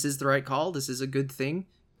due, because this is the right call. This is a good thing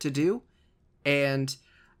to do. And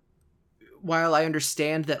while I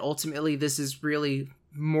understand that ultimately this is really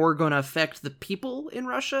more going to affect the people in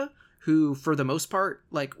Russia, who, for the most part,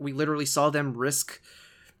 we literally saw them risk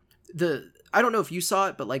I don't know if you saw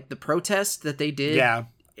it, but the protest that they did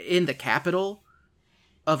in the capital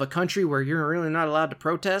of a country where you're really not allowed to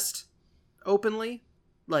protest openly,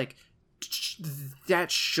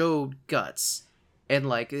 that showed guts. And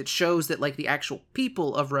it shows that the actual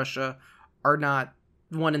people of Russia are not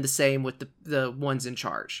one and the same with the ones in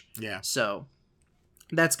charge. Yeah. So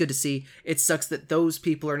that's good to see. It sucks that those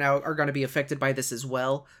people are going to be affected by this as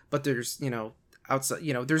well, but there's, outside,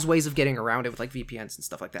 there's ways of getting around it with VPNs and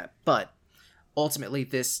stuff like that. But ultimately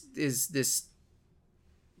this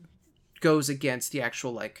goes against the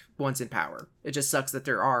actual like ones in power. It just sucks that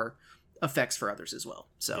there are effects for others as well.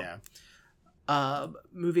 So yeah.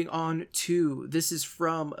 Moving on to, this is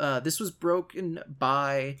from this was broken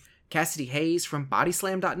by Cassidy Hayes from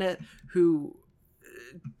bodyslam.net, who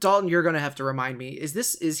Dalton, you're gonna have to remind me,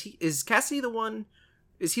 is Cassidy the one,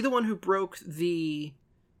 is he the one who broke the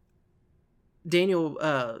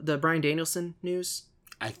the Bryan Danielson news?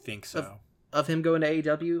 I think so. Of him going to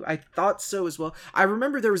AEW? I thought so as well. I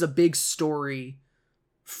remember there was a big story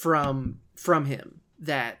from him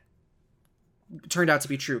that turned out to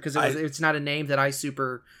be true, because it's not a name that I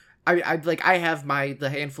have the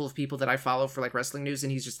handful of people that I follow for like wrestling news,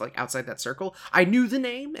 and he's just like outside that circle. I knew the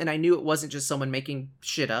name, and I knew it wasn't just someone making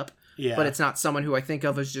shit up. Yeah. But it's not someone who I think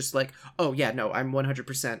of as just like, oh yeah, no, I'm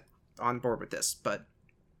 100% on board with this. But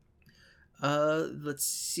let's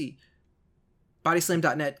see.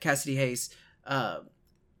 Bodyslam.net, Cassidy Hayes. On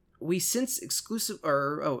this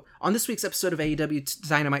week's episode of AEW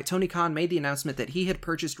Dynamite, Tony Khan made the announcement that he had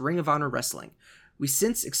purchased Ring of Honor Wrestling. We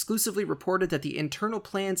since exclusively reported that the internal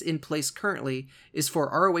plans in place currently is for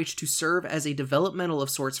ROH to serve as a developmental of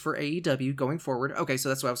sorts for AEW going forward. Okay, so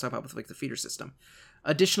that's what I was talking about with like the feeder system.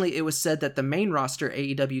 Additionally, it was said that the main roster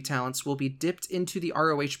AEW talents will be dipped into the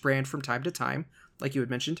ROH brand from time to time, like you had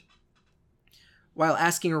mentioned. While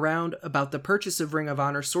asking around about the purchase of Ring of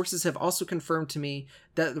Honor, sources have also confirmed to me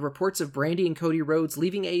that the reports of Brandi and Cody Rhodes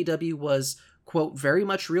leaving AEW was, quote, very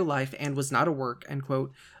much real life and was not a work, end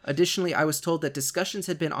quote. Additionally, I was told that discussions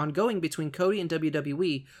had been ongoing between Cody and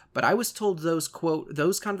WWE, but I was told those, quote,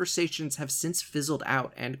 those conversations have since fizzled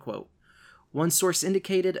out, end quote. One source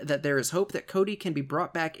indicated that there is hope that Cody can be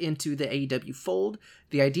brought back into the AEW fold.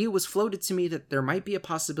 The idea was floated to me that there might be a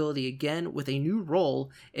possibility again with a new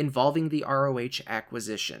role involving the ROH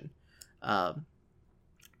acquisition.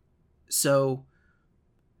 So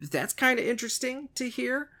that's kind of interesting to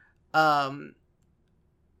hear. I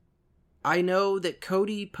know that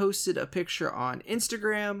Cody posted a picture on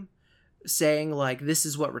Instagram saying, like, this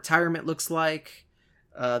is what retirement looks like.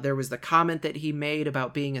 There was the comment that he made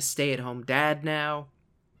about being a stay-at-home dad now.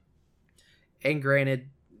 And granted,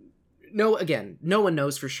 no one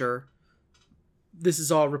knows for sure. This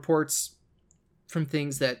is all reports from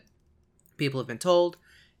things that people have been told.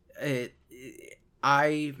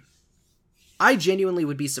 I genuinely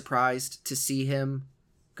would be surprised to see him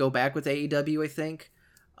go back with AEW, I think.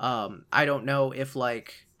 I don't know if,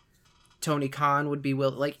 like, Tony Khan would be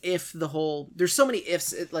willing, like, if the whole, there's so many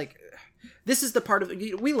ifs, this is the part of,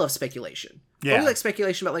 we love speculation. Yeah. We like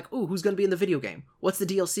speculation about, like, ooh, who's going to be in the video game? What's the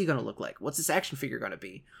DLC going to look like? What's this action figure going to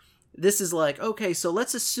be? This is like, okay, so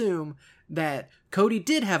let's assume that Cody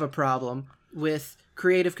did have a problem with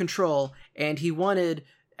creative control, and he wanted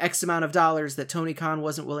X amount of dollars that Tony Khan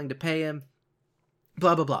wasn't willing to pay him.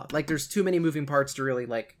 Blah, blah, blah. Like, there's too many moving parts to really,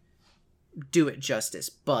 like, do it justice.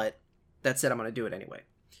 But that said, I'm going to do it anyway.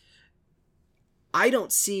 I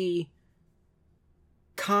don't see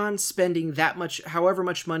Khan spending that much, however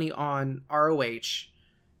much money on ROH,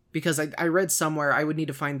 because I read somewhere, I would need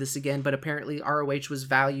to find this again, but apparently ROH was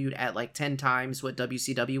valued at like 10 times what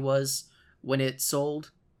WCW was when it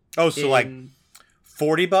sold. Oh, so like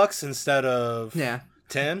 $40 instead of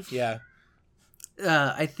 10? Yeah.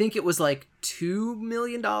 I think it was like $2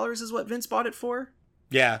 million is what Vince bought it for.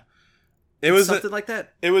 Yeah. It was something like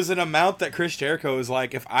that. It was an amount that Chris Jericho was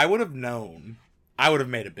like, if I would have known, I would have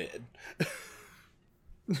made a bid.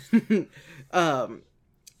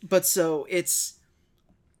 But so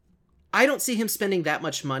I don't see him spending that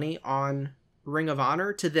much money on Ring of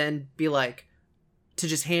Honor to then be like, to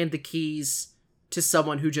just hand the keys to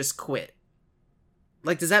someone who just quit.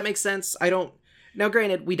 Like, does that make sense? Now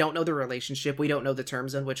granted, we don't know the relationship, we don't know the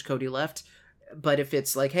terms on which Cody left, but if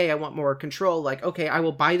it's like, hey, I want more control, like, okay, I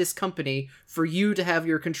will buy this company for you to have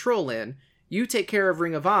your control in, you take care of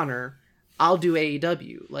Ring of Honor, I'll do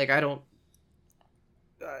AEW. Like, I don't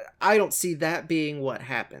see that being what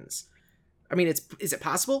happens. I mean, is it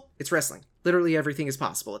possible? It's wrestling. Literally everything is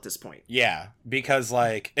possible at this point. Yeah, because,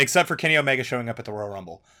 like, except for Kenny Omega showing up at the Royal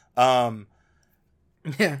Rumble.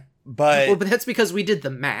 Yeah. But that's because we did the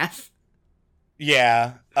math.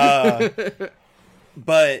 Yeah.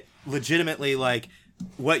 But legitimately, like,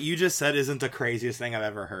 what you just said isn't the craziest thing I've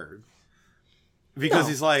ever heard. Because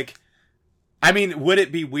he's like, I mean, would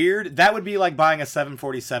it be weird? That would be like buying a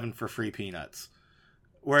 747 for free peanuts.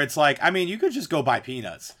 Where it's like, I mean, you could just go buy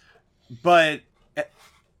peanuts. But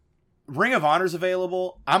Ring of Honor's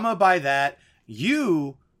available. I'm going to buy that.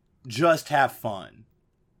 You just have fun.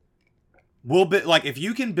 We'll be like, if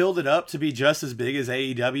you can build it up to be just as big as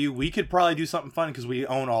AEW, we could probably do something fun because we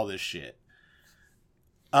own all this shit.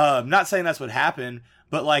 Not saying that's what happened,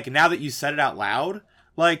 but like now that you said it out loud,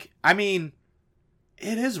 Like, I mean,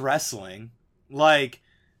 it is wrestling. Like,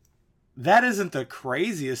 that isn't the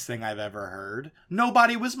craziest thing I've ever heard.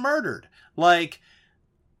 Nobody was murdered. Like,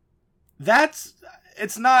 that's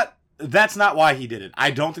not why he did it.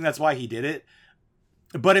 I don't think that's why he did it.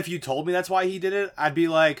 But if you told me that's why he did it, I'd be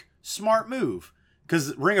like, smart move.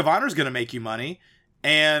 Because Ring of Honor is going to make you money.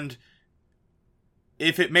 And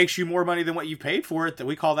if it makes you more money than what you paid for it, then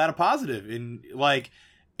we call that a positive. And, like,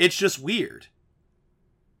 it's just weird.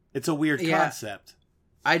 It's a weird concept.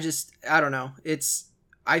 I don't know.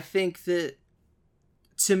 I think that,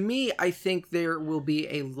 to me, I think there will be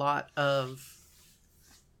a lot of,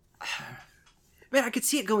 man, I could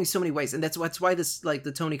see it going so many ways. And that's why this, like,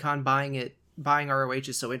 the Tony Khan buying ROH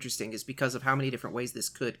is so interesting, is because of how many different ways this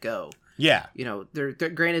could go. Yeah. You know,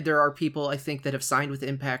 granted, there are people, I think, that have signed with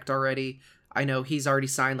Impact already. I know he's already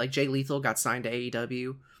signed, like, Jay Lethal got signed to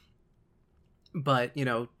AEW. But, you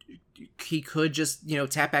know, he could just, you know,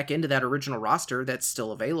 tap back into that original roster that's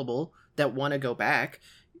still available, that want to go back.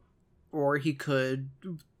 Or he could,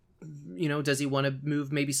 you know, does he want to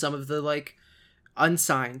move maybe some of the, like,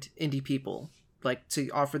 unsigned indie people, like, to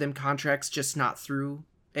offer them contracts just not through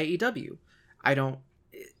AEW? I don't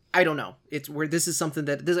know. It's where this is something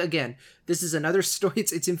that, this is another story.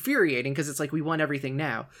 It's infuriating because it's like we want everything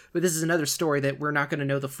now, but this is another story that we're not going to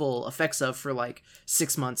know the full effects of for like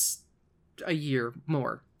 6 months, a year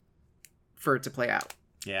more for it to play out.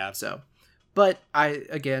 Yeah. So, but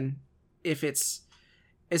if it's,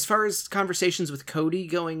 as far as conversations with Cody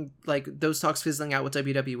going, like those talks fizzling out with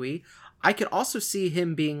WWE, I could also see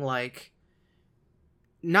him being like,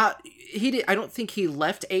 I don't think he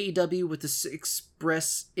left AEW with this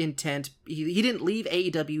express intent. He didn't leave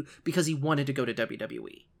AEW because he wanted to go to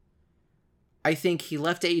WWE. I think he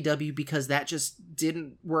left AEW because that just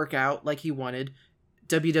didn't work out like he wanted.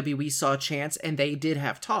 WWE saw a chance and they did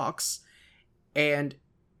have talks. And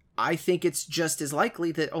I think it's just as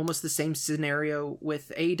likely that almost the same scenario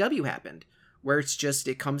with AEW happened, where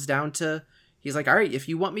it comes down to, he's like, all right, if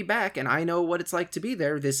you want me back and I know what it's like to be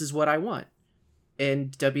there, this is what I want.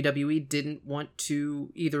 And WWE didn't want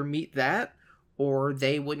to either meet that, or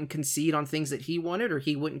they wouldn't concede on things that he wanted, or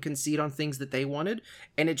he wouldn't concede on things that they wanted.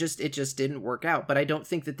 And it just didn't work out. But I don't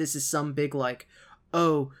think that this is some big, like,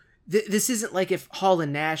 oh, this isn't like if Hall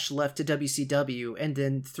and Nash left to WCW and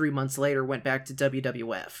then 3 months later went back to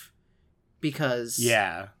WWF. Because,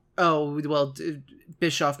 oh, well,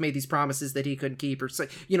 Bischoff made these promises that he couldn't keep, or,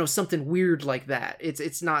 you know, something weird like that.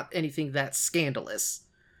 It's not anything that scandalous.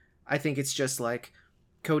 I think it's just like,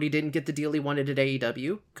 Cody didn't get the deal he wanted at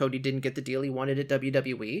AEW. Cody didn't get the deal he wanted at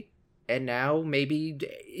WWE. And now maybe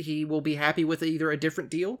he will be happy with either a different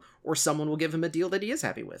deal, or someone will give him a deal that he is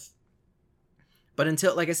happy with. But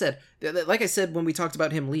until, like I said when we talked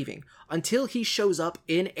about him leaving, until he shows up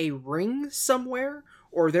in a ring somewhere,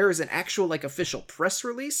 or there is an actual, like, official press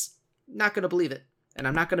release, not going to believe it. And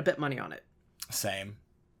I'm not going to bet money on it. Same.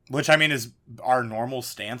 Which, I mean, is our normal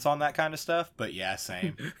stance on that kind of stuff. But yeah,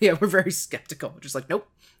 same. Yeah, we're very skeptical. Just like, nope.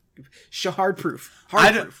 Hard proof.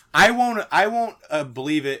 I won't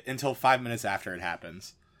believe it until 5 minutes after it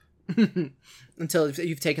happens. Until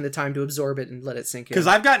you've taken the time to absorb it and let it sink in. Because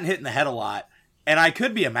I've gotten hit in the head a lot, and I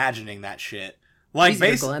could be imagining that shit. Like,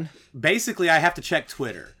 basically, I have to check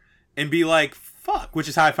Twitter and be like, fuck, which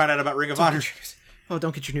is how I found out about Ring of Honor. Oh,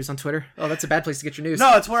 don't get your news on Twitter. Oh, that's a bad place to get your news.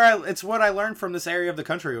 No, it's what I learned from this area of the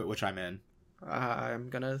country which I'm in.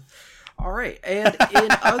 All right. And in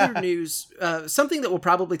other news, something that we'll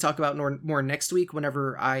probably talk about more next week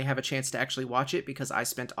whenever I have a chance to actually watch it, because I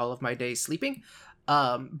spent all of my day sleeping.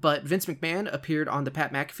 But Vince McMahon appeared on the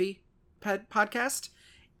Pat McAfee podcast,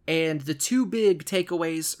 and the two big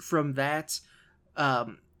takeaways from that,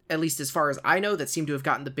 at least as far as I know, that seemed to have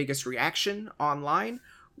gotten the biggest reaction online,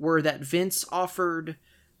 were that Vince offered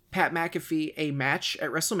Pat McAfee a match at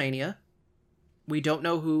WrestleMania. We don't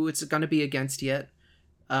know who it's going to be against yet.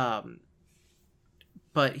 But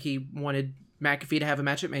he wanted McAfee to have a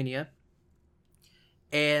match at Mania.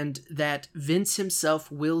 And that Vince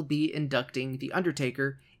himself will be inducting The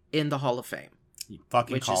Undertaker in the Hall of Fame. You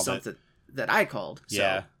fucking which called is something it. that I called.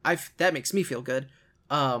 Yeah. So that makes me feel good.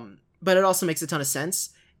 But it also makes a ton of sense.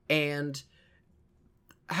 And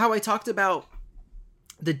how I talked about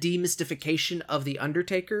the demystification of The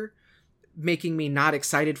Undertaker making me not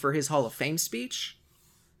excited for his Hall of Fame speech,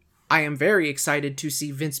 I am very excited to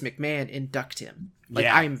see Vince McMahon induct him.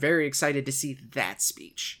 I am very excited to see that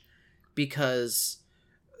speech, because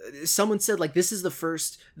someone said, like, this is the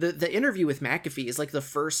first, the interview with McAfee is like the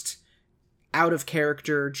first out of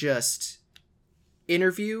character just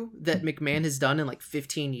interview that McMahon has done in like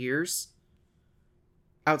 15 years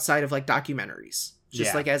outside of like documentaries,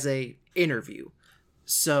 just like as a interview.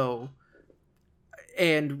 So,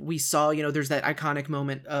 and we saw, you know, there's that iconic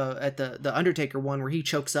moment at the Undertaker one where he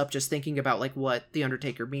chokes up just thinking about like what the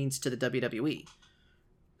Undertaker means to the WWE.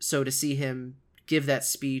 So to see him give that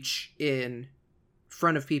speech in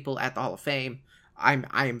front of people at the Hall of Fame, I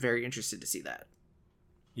am very interested to see that.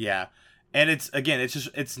 Yeah. And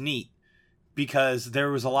it's neat because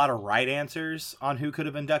there was a lot of right answers on who could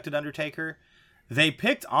have inducted Undertaker. They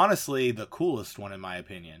picked, honestly, the coolest one, in my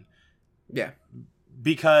opinion. Yeah.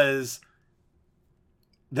 Because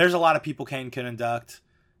there's a lot of people Kane could induct.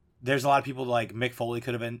 There's a lot of people like Mick Foley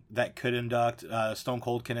could induct. Stone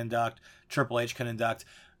Cold can induct. Triple H can induct.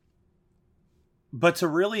 But to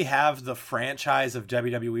really have the franchise of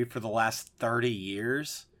WWE for the last 30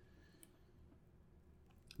 years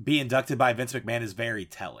be inducted by Vince McMahon is very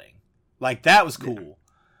telling. Like, that was cool.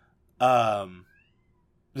 Yeah.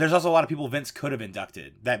 There's also a lot of people Vince could have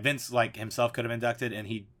inducted, that Vince like himself could have inducted, and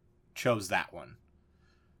he chose that one.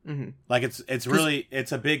 Mm-hmm. Like, it's really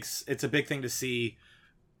it's a big thing to see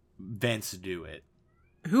Vince do it.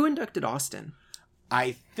 Who inducted Austin?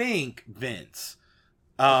 I think Vince.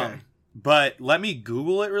 Okay. But let me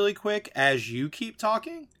Google it really quick as you keep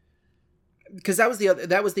talking. Because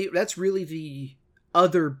that's really the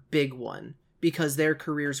other big one, because their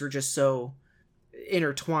careers were just so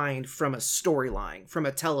intertwined from a storyline, from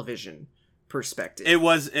a television perspective. It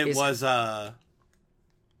was Vince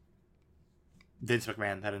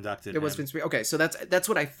McMahon that inducted him. Was Vince McMahon. Okay, so that's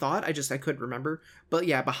what I thought. I couldn't remember. But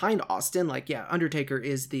yeah, behind Austin, like, yeah, Undertaker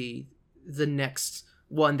is the next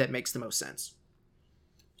one that makes the most sense.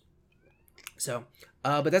 So,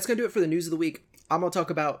 but that's going to do it for the news of the week. I'm going to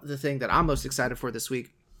talk about the thing that I'm most excited for this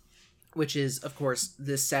week, which is, of course,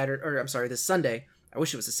 this Sunday. I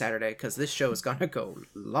wish it was a Saturday, because this show is going to go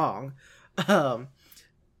long. AEW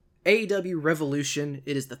Revolution.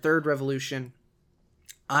 It is the third Revolution.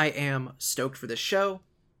 I am stoked for this show.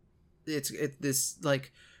 It's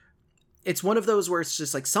one of those where it's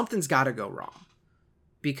just like something's got to go wrong,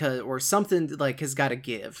 or something like has got to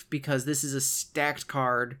give, because this is a stacked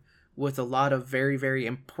card with a lot of very, very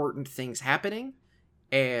important things happening,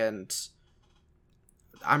 and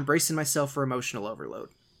I'm bracing myself for emotional overload.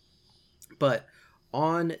 But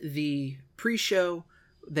on the pre-show,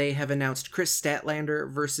 they have announced Chris Statlander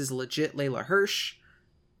versus legit Layla Hirsch,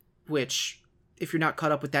 which, if you're not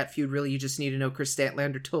caught up with that feud, really, you just need to know Chris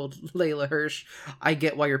Statlander told Layla Hirsch, I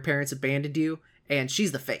get why your parents abandoned you, and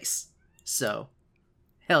she's the face. So,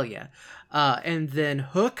 hell yeah. And then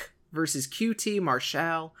Hook versus QT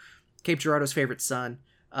Marshall, Cape Girardeau's favorite son.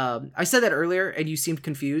 I said that earlier, and you seemed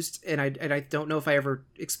confused, and I don't know if I ever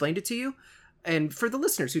explained it to you. And for the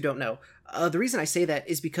listeners who don't know, the reason I say that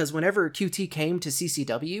is because whenever QT came to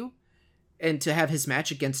CCW and to have his match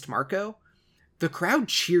against Marco, the crowd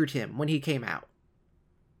cheered him when he came out.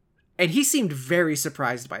 And he seemed very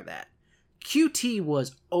surprised by that. QT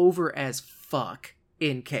was over as fuck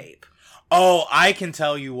in Cape. Oh, I can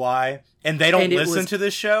tell you why. And they don't listen to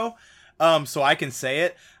this show, so I can say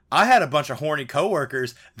it. I had a bunch of horny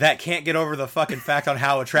coworkers that can't get over the fucking fact on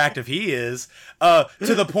how attractive he is, to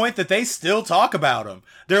the point that they still talk about him.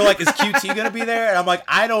 They're like, is QT going to be there? And I'm like,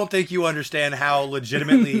 I don't think you understand how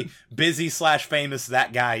legitimately busy/famous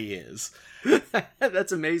that guy is.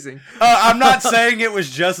 That's amazing. I'm not saying it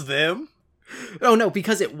was just them. Oh, no,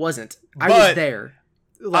 because it wasn't. I was there.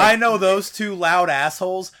 I know those two loud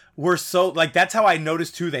assholes were so, like, that's how I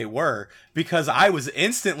noticed who they were, because I was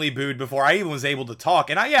instantly booed before I even was able to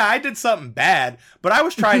talk. And I did something bad, but I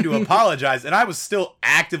was trying to apologize, and I was still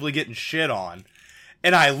actively getting shit on.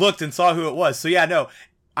 And I looked and saw who it was. So yeah, no,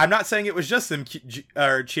 I'm not saying it was just them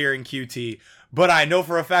cheering QT, but I know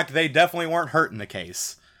for a fact they definitely weren't hurting the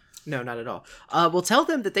case. No, not at all. We'll tell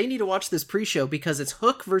them that they need to watch this pre-show, because it's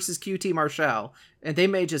Hook versus QT Marshall, and they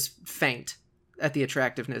may just faint at the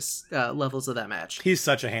attractiveness levels of that match. He's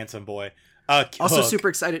such a handsome boy. Also Hook. super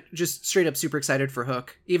excited, just straight up super excited for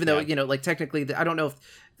Hook, even though, you know, like, technically, I don't know if,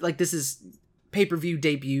 like, this is pay-per-view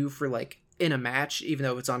debut for, like, in a match, even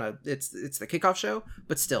though it's on it's the kickoff show,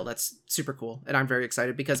 but still, that's super cool, and I'm very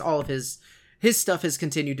excited, because all of his stuff has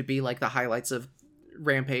continued to be, like, the highlights of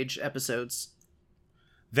Rampage episodes.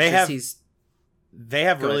 They have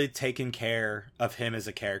really taken care of him as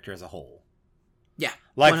a character as a whole. Yeah,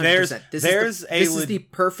 like 100%. This is the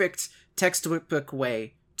perfect textbook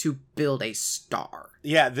way to build a star.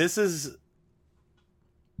 Yeah, this is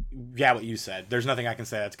what you said. There's nothing I can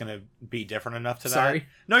say that's going to be different enough to that. Sorry.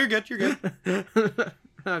 No, you're good. You're good.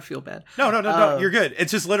 I feel bad. No, you're good.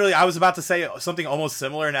 It's just literally, I was about to say something almost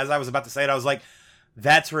similar, and as I was about to say it, I was like,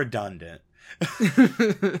 that's redundant.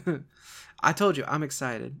 I told you, I'm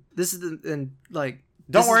excited. This is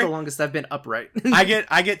Don't worry. This is the longest I've been upright. I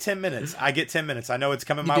get 10 minutes. I get 10 minutes. I know it's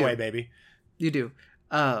coming my way, baby. You do.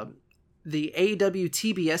 The AEW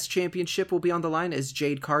TBS Championship will be on the line as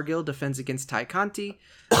Jade Cargill defends against Ty Conti.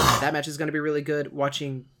 That match is going to be really good.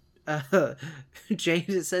 Watching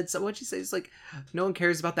Jade said, so what'd she say? It's like, no one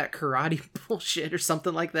cares about that karate bullshit or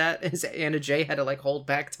something like that. As Anna Jay had to like hold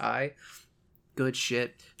back Ty. Good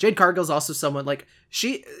shit. Jade Cargill's also someone like,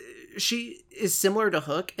 she is similar to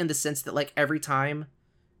Hook in the sense that like every time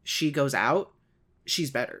she goes out,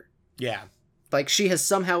 she's better. Yeah. Like she has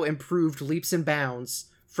somehow improved leaps and bounds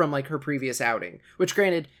from like her previous outing, which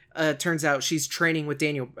granted, turns out she's training with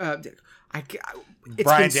Daniel. It's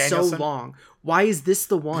Brian been Danielson? so long. Why is this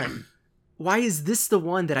the one? Why is this the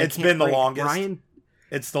one that I can't? It's been the break? longest. Brian,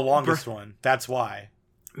 it's the longest one. That's why.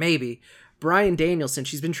 Maybe Brian Danielson.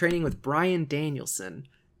 She's been training with Brian Danielson,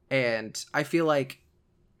 and I feel like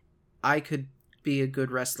I could be a good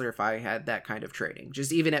wrestler if I had that kind of training.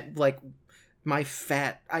 Just even at like my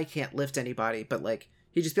fat, I can't lift anybody, but like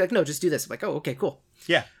he'd just be like, no, just do this. I'm like, oh, okay, cool.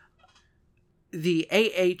 Yeah. The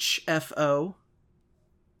AHFO,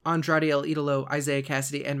 Andrade El Idolo, Isaiah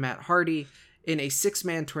Cassidy, and Matt Hardy in a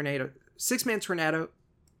six-man tornado tag. Six-man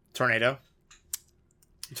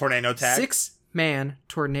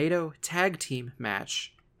tornado tag team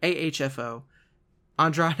match. AHFO.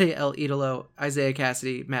 Andrade El Idolo, Isaiah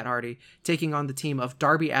Cassidy, Matt Hardy, taking on the team of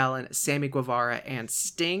Darby Allin, Sammy Guevara, and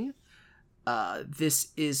Sting. This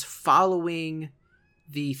is following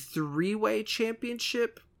the three-way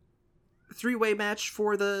match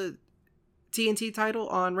for the TNT title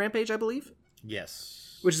on Rampage, I believe.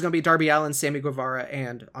 Yes. Which is going to be Darby Allin, Sammy Guevara,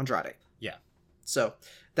 and Andrade. Yeah. So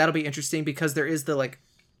that'll be interesting because there is the like,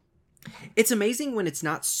 it's amazing when it's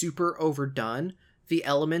not super overdone. The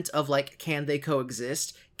element of like, can they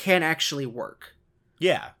coexist can actually work.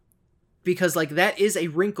 Yeah. Because like that is a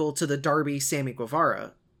wrinkle to the Darby, Sammy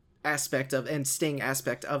Guevara aspect of and Sting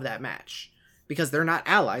aspect of that match. Because they're not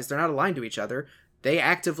allies, they're not aligned to each other. They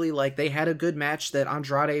actively, like, they had a good match that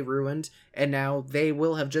Andrade ruined, and now they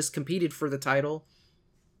will have just competed for the title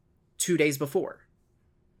 2 days before.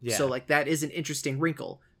 Yeah. So, like, that is an interesting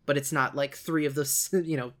wrinkle, but it's not, like, 3 of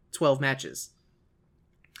the, 12 matches.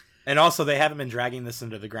 And also, they haven't been dragging this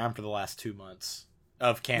into the ground for the last 2 months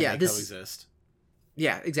of can they coexist.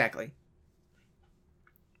 Yeah, exactly.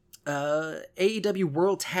 AEW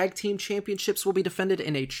World Tag Team Championships will be defended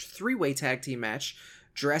in a 3-way tag team match.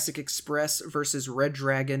 Jurassic Express versus Red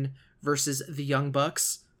Dragon versus the Young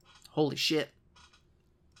Bucks. Holy shit.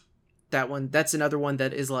 That's another one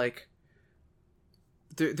that is like,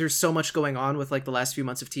 there's so much going on with like the last few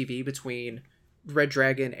months of TV between Red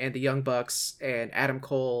Dragon and the Young Bucks and Adam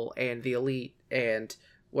Cole and the Elite and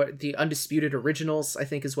what the Undisputed Originals, I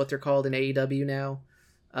think is what they're called in AEW now.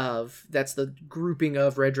 That's the grouping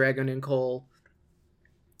of Red Dragon and Cole.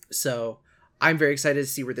 So I'm very excited to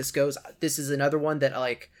see where this goes. This is another one that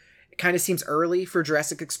like it kind of seems early for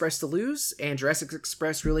Jurassic Express to lose, and Jurassic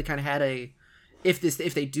Express really kind of had a if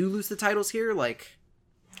they do lose the titles here, like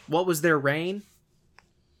what was their reign?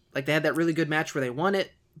 Like they had that really good match where they won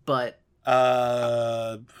it, but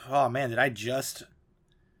oh man,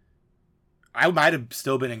 I might have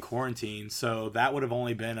still been in quarantine, so that would have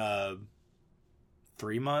only been a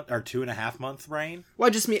 3-month or 2.5 month reign. Well, I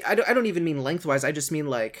just mean I don't even mean lengthwise. I just mean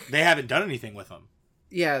like they haven't done anything with them.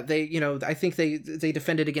 Yeah, they I think they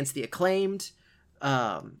defended against the Acclaimed,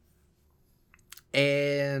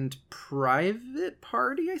 and Private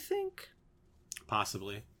Party, I think,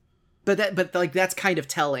 possibly. But like that's kind of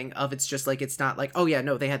telling of it's just like it's not like oh yeah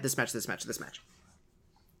no they had this match.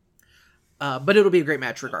 But it'll be a great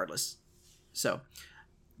match regardless. So,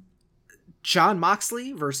 Jon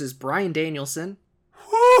Moxley versus Bryan Danielson.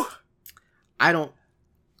 Whew! I don't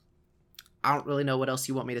really know what else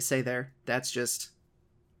you want me to say there. That's just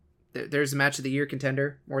there's a match of the year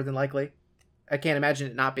contender more than likely. I can't imagine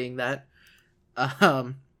it not being that.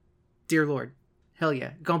 Dear Lord, hell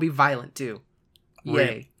yeah, gonna be violent too.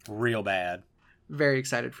 Yay, real bad. Very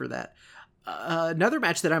excited for that. Another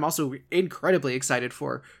match that I'm also incredibly excited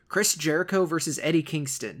for: Chris Jericho versus Eddie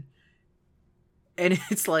Kingston. And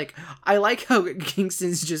it's like, I like how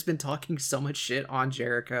Kingston's just been talking so much shit on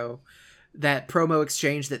Jericho. That promo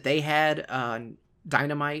exchange that they had on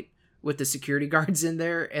Dynamite with the security guards in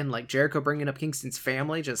there, and like Jericho bringing up Kingston's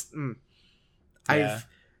family, just, yeah.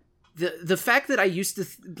 The fact that I used to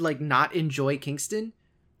like not enjoy Kingston,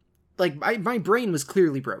 like my brain was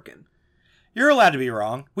clearly broken. You're allowed to be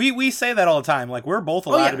wrong. We say that all the time. Like we're both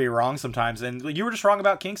allowed to be wrong sometimes, and you were just wrong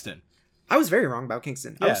about Kingston. I was very wrong about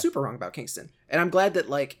Kingston. Yeah. I was super wrong about Kingston. And I'm glad that,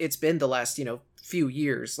 like, it's been the last, few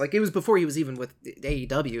years. Like, it was before he was even with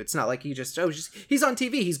AEW. It's not like he just he's on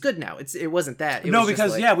TV, he's good now. It wasn't that. It no, was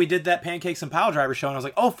because just like, we did that Pancakes and Pile Driver show, and I was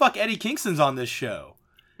like, oh fuck, Eddie Kingston's on this show,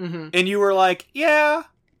 and you were like, yeah,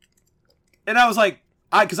 and I was like,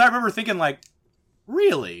 because I remember thinking like,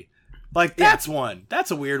 really, like that's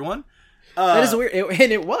a weird one. That is weird,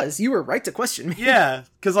 and it was. You were right to question me. Yeah,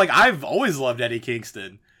 because like I've always loved Eddie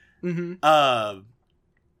Kingston. And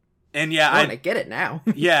yeah, I get it now.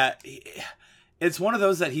 Yeah, it's one of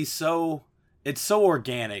those that it's so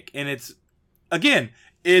organic, and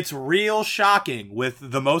it's real shocking with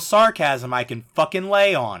the most sarcasm I can fucking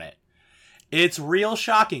lay on it. It's real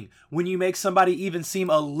shocking when you make somebody even seem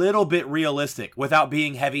a little bit realistic without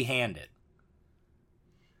being heavy-handed.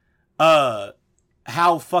 How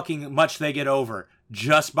fucking much they get over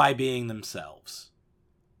just by being themselves.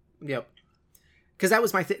 Yep. Because that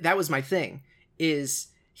was my thing. Is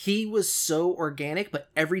he was so organic, but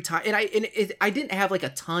every time, and I didn't have like a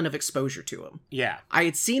ton of exposure to him. Yeah. I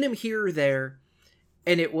had seen him here or there,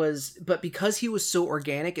 but because he was so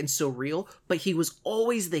organic and so real, but he was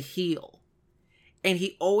always the heel. And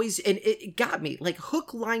it got me. Like,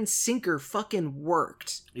 hook, line, sinker fucking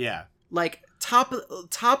worked. Yeah. Like, top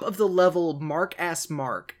of the level, Mark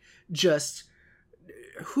just...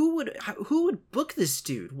 Who would book this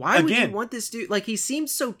dude? Why would you want this dude? Like, he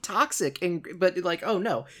seems so toxic, but like, oh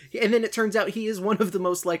no. And then it turns out he is one of the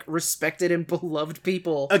most like respected and beloved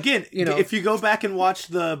people. Again, if you go back and watch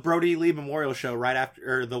the Brody Lee Memorial show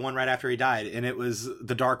or the one right after he died, and it was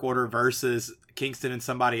the Dark Order versus Kingston and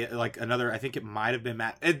somebody like another, I think it might have been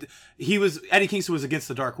Matt. Eddie Kingston was against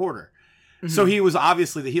the Dark Order. So he was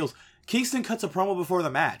obviously the heels. Kingston cuts a promo before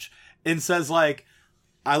the match and says like,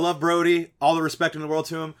 I love Brody, all the respect in the world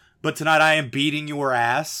to him, but tonight I am beating your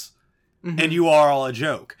ass, and you are all a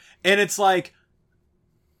joke. And it's like,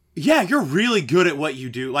 yeah, you're really good at what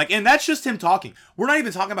you do. Like, and that's just him talking. We're not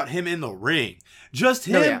even talking about him in the ring. Just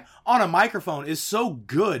him on a microphone is so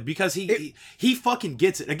good because he fucking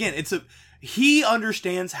gets it. Again, he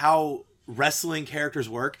understands how wrestling characters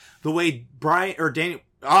work the way Brian or Daniel.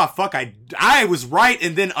 I was right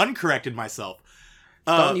and then uncorrected myself.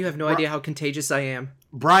 Dalton, you have no idea how contagious I am.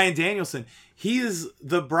 Bryan Danielson. He is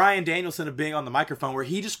the Bryan Danielson of being on the microphone where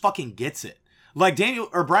he just fucking gets it. Like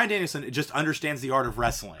Bryan Danielson just understands the art of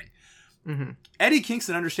wrestling. Eddie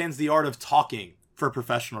Kingston understands the art of talking for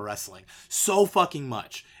professional wrestling so fucking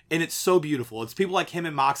much. And it's so beautiful. It's people like him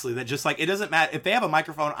and Moxley that just like, it doesn't matter. If they have a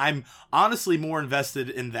microphone, I'm honestly more invested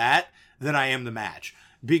in that than I am the match.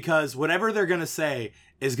 Because whatever they're going to say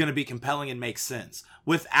is going to be compelling and make sense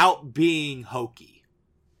without being hokey.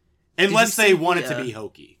 Unless they want it to be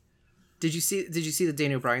hokey. Did you see the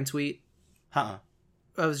Daniel Bryan tweet? I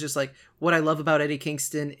was just like, what I love about Eddie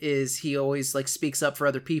Kingston is he always like speaks up for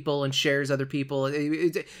other people and shares other people.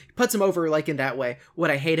 It puts him over like in that way. What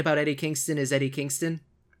I hate about Eddie Kingston is Eddie Kingston.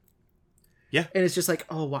 Yeah. And it's just like,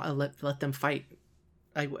 oh wow, let them fight.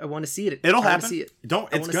 I want to see it. It'll happen. See it.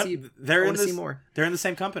 It's good. They're in the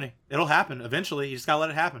same company. It'll happen eventually. You just gotta let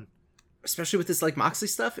it happen. Especially with this like Moxley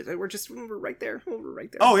stuff, we're right there. We're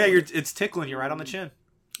right there. Oh yeah, it's tickling you right on the chin.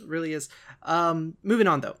 It really is. Moving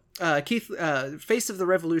on though, Keith, Face of the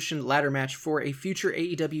Revolution ladder match for a future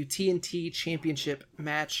AEW TNT Championship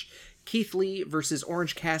match. Keith Lee versus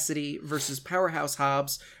Orange Cassidy versus Powerhouse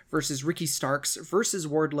Hobbs versus Ricky Starks versus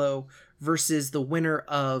Wardlow versus the winner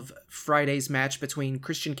of Friday's match between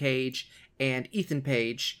Christian Cage and Ethan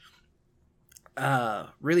Page.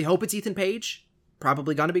 Really hope it's Ethan Page.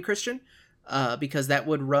 Probably gonna be Christian, because that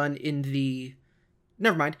would run in the...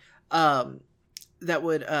 Never mind. That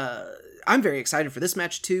would... I'm very excited for this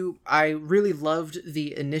match, too. I really loved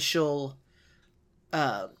the initial...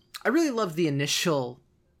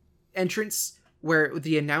 entrance, where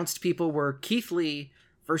the announced people were Keith Lee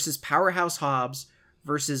versus Powerhouse Hobbs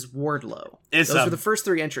versus Wardlow. Those were the first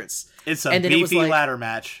three entrants. It's a beefy ladder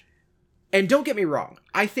match. And don't get me wrong.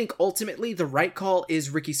 I think ultimately the right call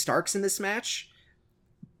is Ricky Starks in this match.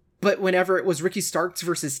 But whenever it was Ricky Starks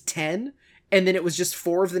versus 10, and then it was just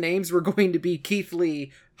 4 of the names were going to be Keith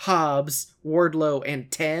Lee, Hobbs, Wardlow,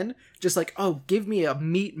 and 10, just like, oh, give me a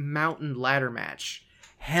Meat Mountain ladder match.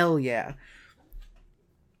 Hell yeah.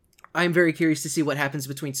 I'm very curious to see what happens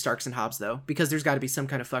between Starks and Hobbs, though, because there's got to be some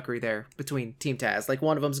kind of fuckery there between Team Taz. Like,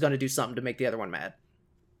 one of them's going to do something to make the other one mad.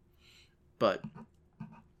 But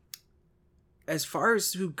as far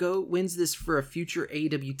as who wins this for a future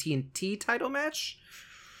AEW TNT title match...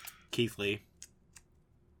 Keith Lee.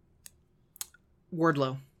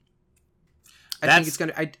 Wardlow. I think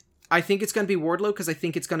it's gonna be Wardlow because I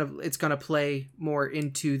think it's gonna play more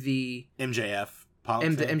into the MJF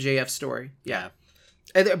the MJF story. Yeah.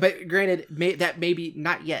 But granted, that maybe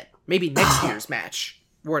not yet. maybe next year's match,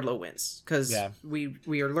 Wardlow wins. Because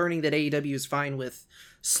we are learning that AEW is fine with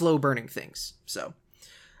slow burning things. So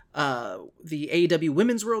the AEW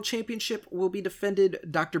Women's World Championship will be defended.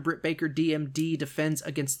 Dr. Britt Baker, DMD, defends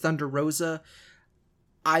against Thunder Rosa.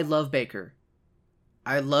 I love Baker.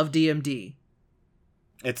 I love DMD.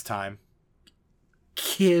 It's time.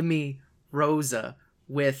 Kimmy Rosa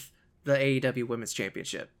with the AEW Women's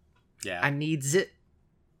Championship. Yeah. I needs it.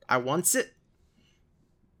 I wants it.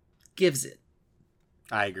 Gives it.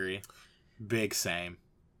 I agree. Big same.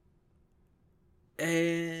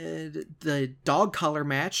 And the dog collar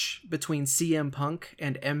match between CM Punk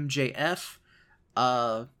and MJF.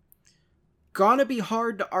 Gonna be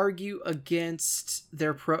hard to argue against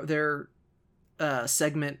their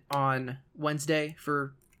segment on Wednesday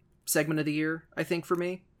for segment of the year, I think, for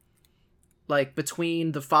me. Like,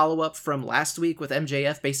 between the follow-up from last week with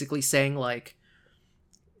MJF basically saying, like,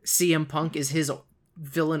 CM Punk is his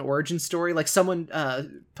villain origin story. Like, someone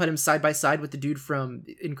put him side by side with the dude from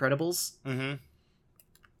Incredibles. Mm-hmm.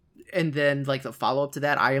 And then, like, the follow-up to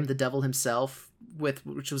that, I Am the Devil himself,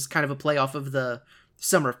 which was kind of a play off of the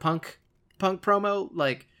Summer of Punk promo.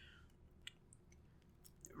 Like,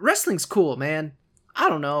 wrestling's cool, man. I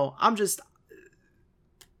don't know.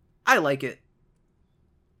 I like it.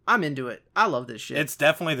 I'm into it. I love this shit. It's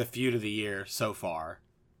definitely the feud of the year so far.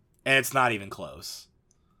 And it's not even close.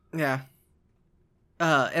 Yeah.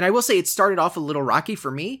 And I will say it started off a little rocky for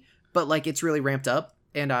me, but, like, it's really ramped up,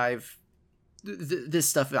 and this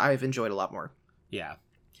stuff I've enjoyed a lot more. Yeah.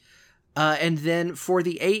 And then for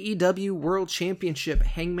the AEW World Championship,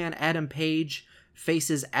 Hangman Adam Page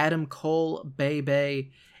faces Adam Cole,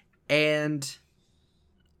 Bay, and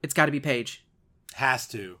it's got to be Page. Has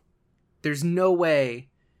to. There's no way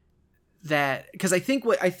that, because I think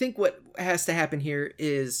what has to happen here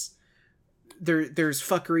is there's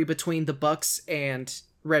fuckery between the Bucks and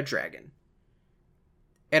Red Dragon.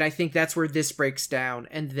 And I think that's where this breaks down.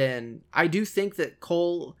 And then I do think that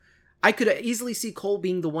Cole, I could easily see Cole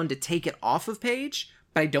being the one to take it off of Page,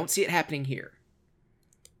 but I don't see it happening here.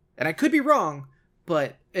 And I could be wrong,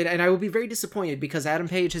 but, and I will be very disappointed because Adam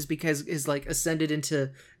Page is like ascended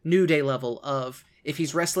into New Day level of, if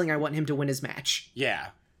he's wrestling, I want him to win his match. Yeah.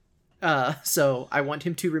 So I want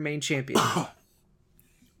him to remain champion.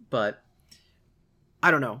 But I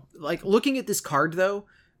don't know. Like, looking at this card though,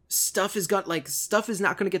 stuff is not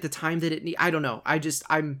going to get the time that it needs. I don't know.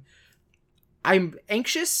 I'm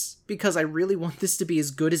anxious because I really want this to be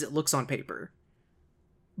as good as it looks on paper.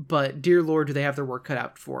 But dear Lord, do they have their work cut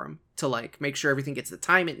out for them to, like, make sure everything gets the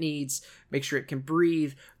time it needs, make sure it can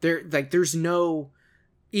breathe. There's no,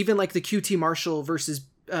 even like the QT Marshall versus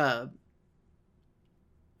Paul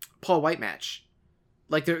White match.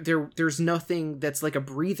 Like, there's nothing that's like a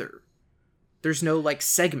breather. There's no, like,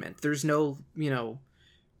 segment. There's no,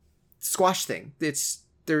 squash thing. This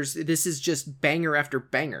is just banger after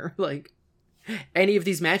banger. Like, any of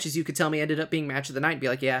these matches you could tell me ended up being match of the night and be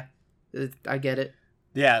like, yeah, I get it.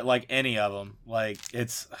 Yeah, like any of them. Like,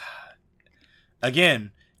 it's,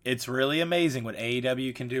 again, it's really amazing what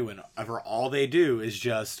AEW can do, and for all they do is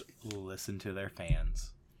just listen to their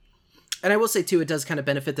fans. And I will say too, it does kind of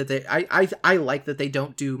benefit that I like that they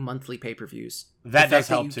don't do monthly pay-per-views. That does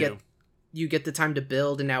help too. You get the time to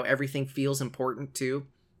build, and now everything feels important too,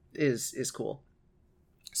 is cool.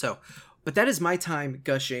 So, but that is my time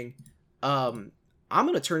gushing. I'm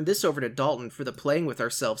going to turn this over to Dalton for the Playing With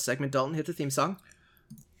Ourselves segment. Dalton, hit the theme song.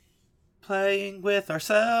 Playing with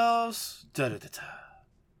ourselves. Da-da-da-da.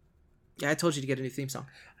 Yeah, I told you to get a new theme song.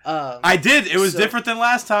 I did. It was different than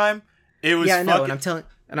last time. It was. Yeah, I know, and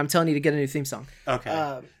I'm telling you to get a new theme song.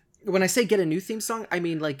 Okay. When I say get a new theme song, I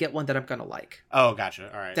mean, like, get one that I'm gonna like. Oh,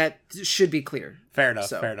 gotcha. All right. That should be clear. Fair enough.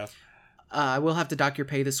 Fair enough. I will have to dock your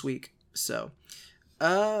pay this week. So.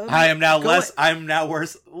 I am now less than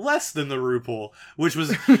the RuPaul, which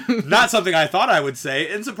was not something I thought I would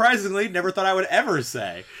say, and surprisingly, never thought I would ever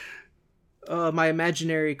say. My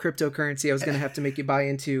imaginary cryptocurrency I was going to have to make you buy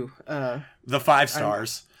into. The 5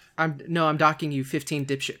 stars. I'm docking you 15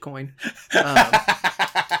 dipshit coin.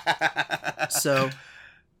 So,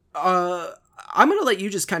 I'm going to let you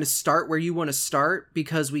just kind of start where you want to start,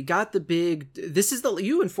 because we got the big,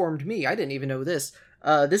 you informed me. I didn't even know this.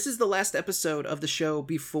 This is the last episode of the show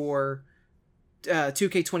before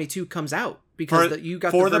 2K22 comes out, because you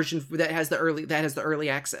got the version that has the early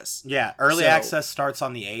access. Yeah, early access starts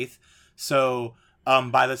on the 8th. So,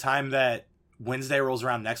 by the time that Wednesday rolls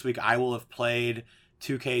around next week, I will have played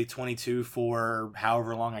 2K22 for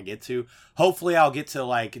however long I get to. Hopefully, I'll get to,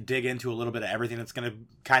 like, dig into a little bit of everything that's going to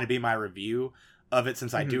kind of be my review of it,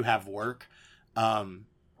 since I do have work.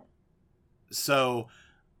 So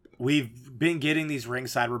we've been getting these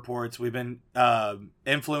ringside reports. We've been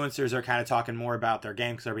influencers are kind of talking more about their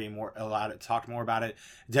game because they're being more allowed to talk more about it.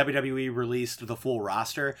 WWE released the full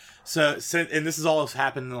roster. And this has all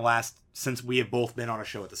happened in the last since we have both been on a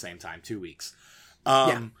show at the same time, 2 weeks.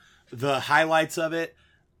 The highlights of it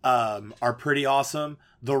are pretty awesome.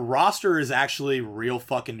 The roster is actually real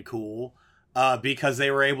fucking cool because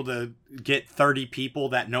they were able to get 30 people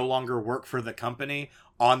that no longer work for the company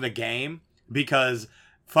on the game because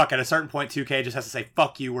fuck, at a certain point 2K just has to say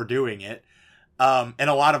fuck you, we're doing it. And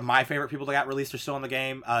a lot of my favorite people that got released are still in the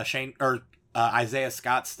game. Isaiah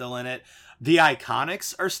Scott's still in it. The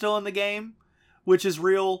Iconics are still in the game, which is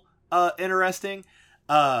real interesting.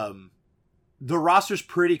 The roster's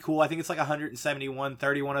pretty cool. I think it's like 171.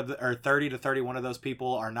 30 to 31 of those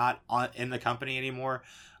people are not in the company anymore.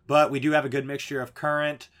 But we do have a good mixture of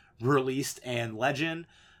current, released, and legend.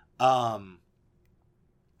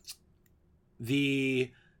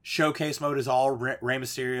 The showcase mode is all Rey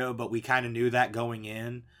Mysterio, but we kind of knew that going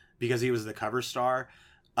in because he was the cover star.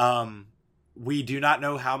 We do not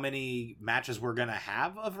know how many matches we're going to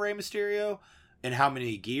have of Rey Mysterio and how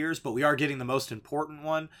many gears, but we are getting the most important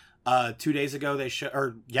one. 2 days ago,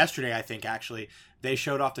 or yesterday, I think, actually, they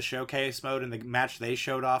showed off the showcase mode, and the match they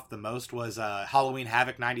showed off the most was Halloween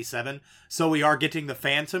Havoc 97. So we are getting the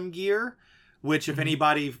Phantom gear, which, if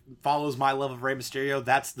anybody follows my love of Rey Mysterio,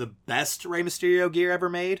 that's the best Rey Mysterio gear ever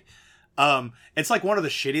made. It's like one of the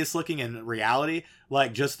shittiest looking in reality,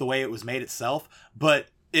 like just the way it was made itself, but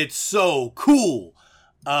it's so cool.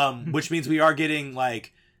 Which means we are getting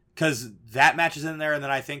like, because that match is in there, and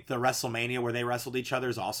then I think the WrestleMania where they wrestled each other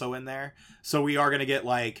is also in there. So we are going to get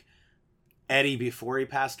like Eddie before he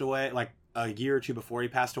passed away, like a year or two before he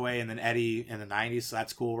passed away, and then Eddie in the 90s. So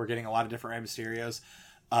that's cool. We're getting a lot of different Rey Mysterios.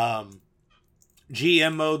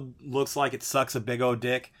 GM mode looks like it sucks a big old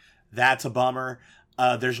dick. That's a bummer.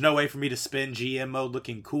 There's no way for me to spin GM mode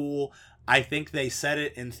looking cool. I think they said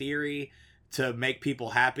it in theory to make people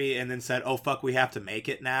happy and then said, oh fuck, we have to make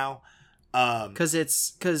it now. Because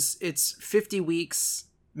it's 50 weeks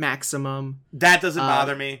maximum. That doesn't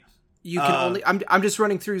bother me. You can only. I'm just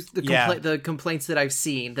running through the complaints that I've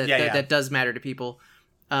seen that does matter to people.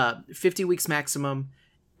 50 weeks maximum,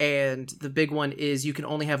 and the big one is you can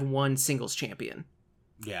only have one singles champion.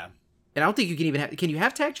 Yeah, and I don't think you can even have. Can you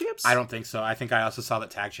have tag champs? I don't think so. I think I also saw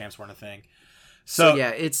that tag champs weren't a thing. So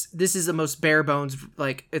yeah, this is the most bare bones.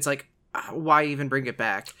 Like it's like. Why even bring it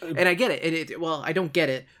back? And I get it. Well, I don't get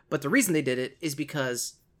it, but the reason they did it is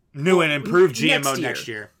because new and improved GMO next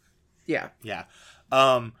year. Yeah.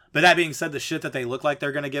 But that being said, the shit that they look like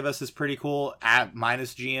they're going to give us is pretty cool at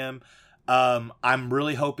minus GM. I'm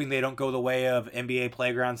really hoping they don't go the way of NBA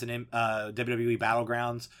Playgrounds and WWE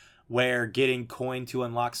Battlegrounds, where getting coin to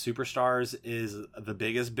unlock superstars is the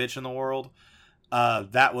biggest bitch in the world.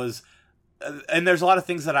 That was... And there's a lot of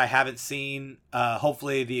things that I haven't seen.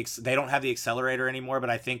 Hopefully they don't have the accelerator anymore, but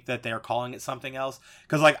I think that they're calling it something else.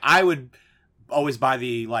 Because like I would always buy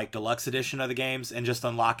the like deluxe edition of the games and just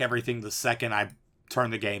unlock everything the second I turn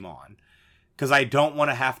the game on. Because I don't want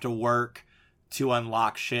to have to work to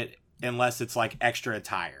unlock shit unless it's like extra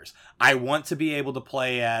attires. I want to be able to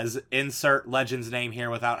play as insert legend's name here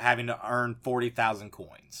without having to earn 40,000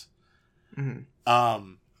 coins.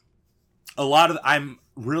 Mm-hmm. I'm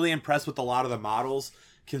really impressed with a lot of the models,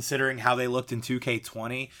 considering how they looked in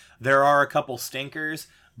 2K20. There are a couple stinkers,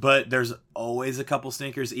 but there's always a couple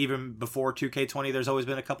stinkers. Even before 2K20, there's always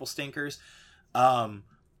been a couple stinkers.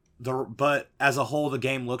 But as a whole, the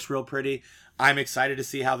game looks real pretty. I'm excited to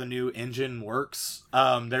see how the new engine works.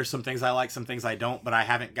 There's some things I like, some things I don't, but I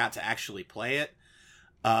haven't got to actually play it.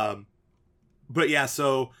 But yeah,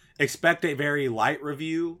 so expect a very light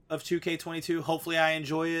review of 2K22. Hopefully I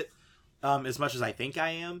enjoy it. As much as I think I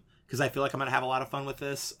am, because I feel like I'm going to have a lot of fun with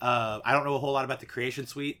this. I don't know a whole lot about the Creation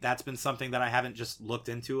Suite. That's been something that I haven't just looked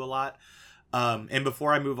into a lot. And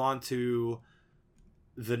before I move on to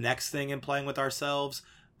the next thing in playing with ourselves,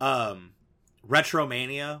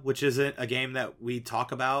 Retromania, which isn't a game that we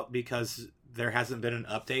talk about because there hasn't been an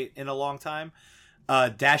update in a long time.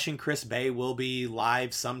 Dashing Chris Bay will be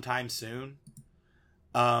live sometime soon.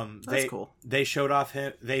 That's cool. They showed off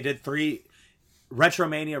him. They did 3...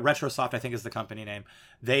 Retromania, Retrosoft, I think is the company name.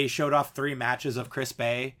 They showed off 3 matches of Chris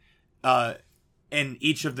Bay in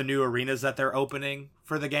each of the new arenas that they're opening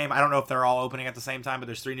for the game. I don't know if they're all opening at the same time, but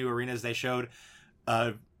there's 3 new arenas. They showed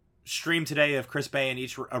stream today of Chris Bay in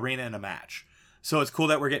each arena in a match. So it's cool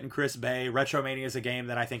that we're getting Chris Bay. Retromania is a game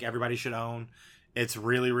that I think everybody should own. It's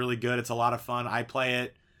really, really good. It's a lot of fun. I play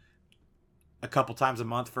it a couple times a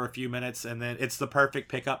month for a few minutes, and then it's the perfect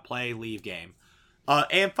pick up, play, leave game.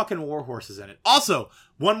 And fucking Warhorse is in it. Also,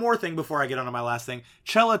 one more thing before I get on to my last thing.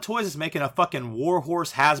 Cella Toys is making a fucking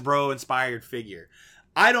Warhorse Hasbro-inspired figure.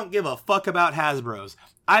 I don't give a fuck about Hasbro's.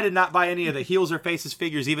 I did not buy any of the Heels or Faces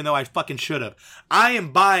figures, even though I fucking should have. I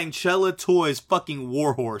am buying Cella Toys fucking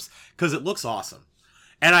Warhorse, because it looks awesome.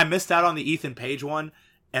 And I missed out on the Ethan Page one,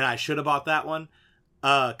 and I should have bought that one,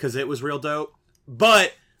 because it was real dope.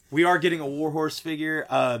 But we are getting a Warhorse figure.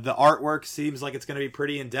 The artwork seems like it's going to be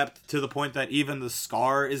pretty in-depth, to the point that even the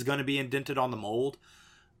scar is going to be indented on the mold.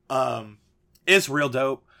 It's real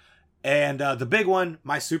dope. And the big one,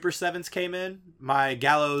 my Super 7s came in. My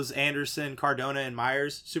Gallows, Anderson, Cardona, and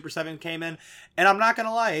Myers Super 7 came in. And I'm not going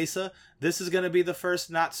to lie, Asa, this is going to be the first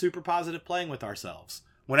not super positive playing with ourselves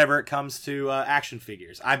whenever it comes to action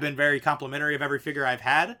figures. I've been very complimentary of every figure I've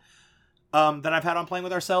had that I've had on Playing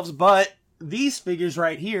With Ourselves, but these figures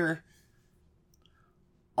right here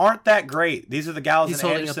aren't that great. These are the Gallows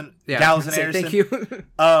and Anderson. Gallows and Anderson. Thank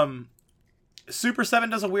you. Super 7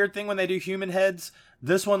 does a weird thing when they do human heads.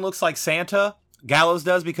 This one looks like Santa. Gallows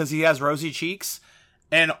does, because he has rosy cheeks.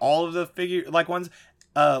 And all of the figure ones,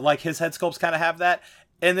 like his head sculpts kind of have that.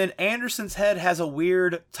 And then Anderson's head has a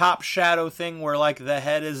weird top shadow thing where like the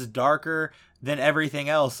head is darker than everything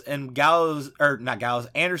else. And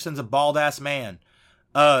Anderson's a bald ass man.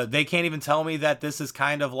 They can't even tell me that this is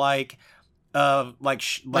kind of like where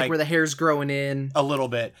the hair's growing in a little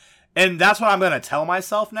bit. And that's what I'm going to tell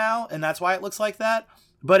myself now, and that's why it looks like that.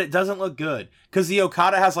 But it doesn't look good, because the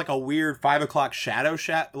Okada has like a weird 5 o'clock shadow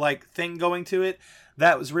thing going to it.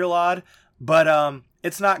 That was real odd, but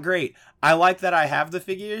it's not great. I like that I have the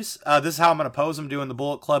figures. This is how I'm going to pose them, doing the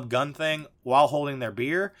Bullet Club gun thing while holding their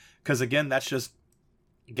beer, because again, that's just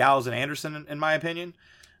Gallows and Anderson in my opinion.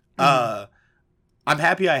 I'm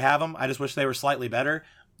happy I have them. I just wish they were slightly better.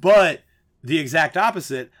 But the exact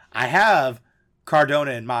opposite, I have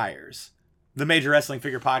Cardona and Myers, the Major Wrestling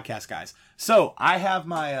Figure Podcast guys. So I have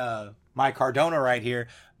my my Cardona right here.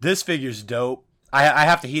 This figure's dope. I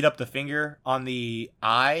have to heat up the finger on the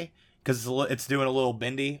eye, because it's doing a little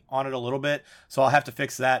bendy on it a little bit, so I'll have to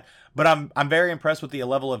fix that. But I'm very impressed with the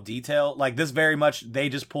level of detail. Like, this very much, they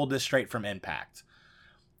just pulled this straight from Impact.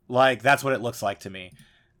 Like, that's what it looks like to me.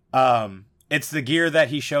 It's the gear that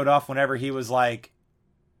he showed off whenever he was like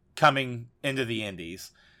coming into the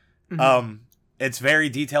indies. Mm-hmm. It's very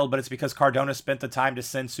detailed, but it's because Cardona spent the time to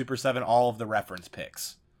send Super 7 all of the reference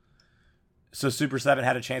pics. So Super 7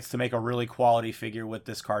 had a chance to make a really quality figure with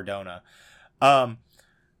this Cardona. I'm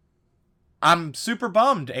super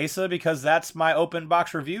bummed, Asa, because that's my open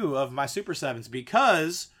box review of my Super 7s,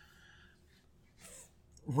 because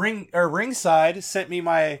Ringside sent me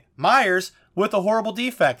my Myers with a horrible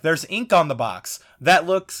defect. There's ink on the box that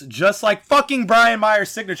looks just like fucking Brian Myers'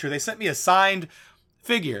 signature. They sent me a signed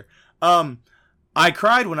figure. I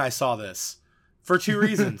cried when I saw this for two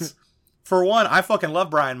reasons. For one, I fucking love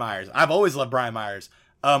Brian Myers. I've always loved Brian Myers.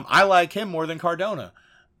 I like him more than Cardona.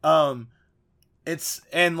 I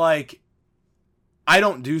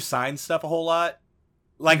don't do signed stuff a whole lot.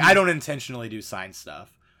 Like, I don't intentionally do signed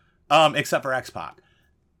stuff. Except for X-Pac.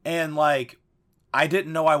 And, like, I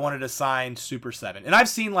didn't know I wanted a signed Super 7. And I've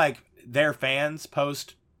seen, like, their fans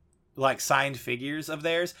post, like, signed figures of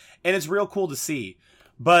theirs. And it's real cool to see.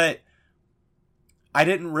 But I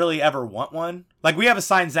didn't really ever want one. Like, we have a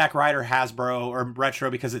signed Zack Ryder Hasbro or Retro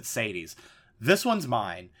because it's Sadie's. This one's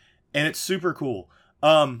mine. And it's super cool.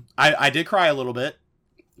 I did cry a little bit,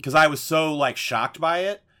 because I was so, like, shocked by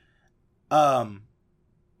it.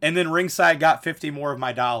 And then Ringside got 50 more of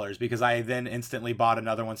my dollars, because I then instantly bought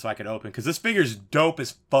another one so I could open. Because this figure's dope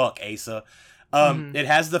as fuck, Asa. It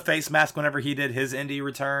has the face mask whenever he did his indie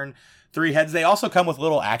return. 3 heads. They also come with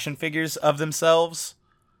little action figures of themselves.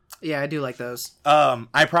 Yeah, I do like those.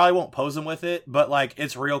 I probably won't pose them with it, but, like,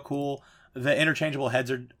 it's real cool. The interchangeable heads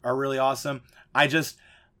are really awesome. I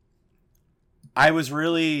was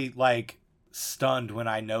really, like, stunned when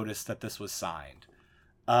I noticed that this was signed.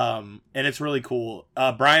 And it's really cool.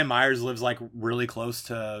 Brian Myers lives, like, really close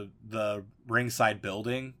to the Ringside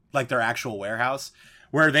building, like their actual warehouse,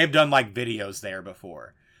 where they've done, like, videos there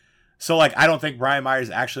before. So, like, I don't think Brian Myers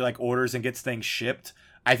actually, like, orders and gets things shipped.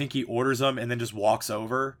 I think he orders them and then just walks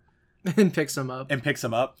over and picks them up.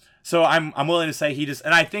 So I'm willing to say he just,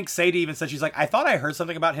 and I think Sadie even said, she's like, I thought I heard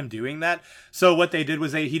something about him doing that. So what they did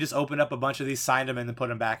was he just opened up a bunch of these, signed them, and then put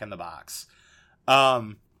them back in the box.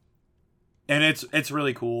 And it's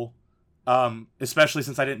really cool. Especially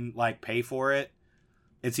since I didn't, like, pay for it.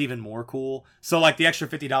 It's even more cool. So, like, the extra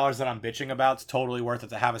 $50 that I'm bitching about is totally worth it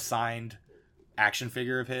to have a signed action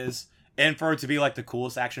figure of his. And for it to be, like, the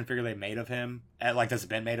coolest action figure they made of him, like, that's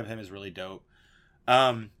been made of him, is really dope.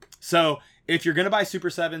 So if you're going to buy Super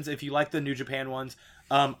 7s, if you like the New Japan ones,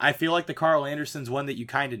 I feel like the Carl Anderson's one that you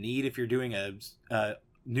kind of need if you're doing a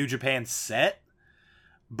New Japan set,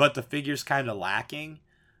 but the figure's kind of lacking.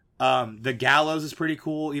 The Gallows is pretty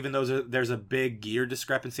cool, even though there's a big gear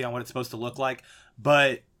discrepancy on what it's supposed to look like.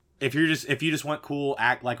 But if you just want cool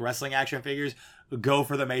wrestling action figures, go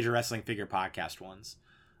for the Major Wrestling Figure Podcast ones.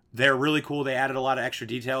 They're really cool. They added a lot of extra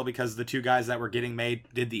detail because the two guys that were getting made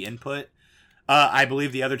did the input. I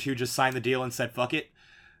believe the other two just signed the deal and said fuck it.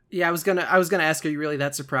 Yeah, I was gonna ask, are you really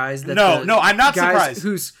that surprised? That No, I'm not guys surprised.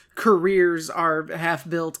 Whose careers are half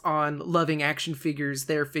built on loving action figures,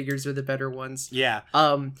 their figures are the better ones. Yeah.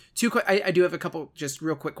 I do have a couple just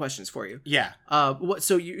real quick questions for you. Yeah.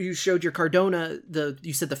 So you showed your Cardona.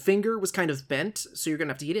 You said the finger was kind of bent, so you're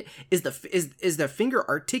gonna have to eat it. Is the finger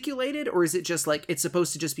articulated, or is it just like it's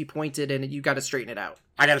supposed to just be pointed and you got to straighten it out?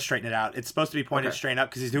 I got to straighten it out. It's supposed to be pointed straight up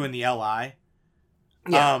because he's doing the LI.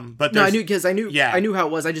 Yeah. But no, I knew how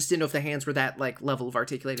it was. I just didn't know if the hands were that like level of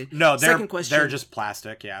articulated. No, they're just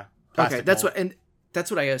plastic. Yeah. Plastic that's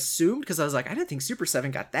what I assumed, because I was like, I didn't think Super 7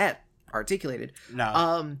 got that articulated.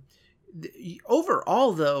 No.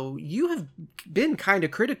 Overall, though, you have been kind of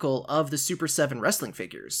critical of the Super 7 wrestling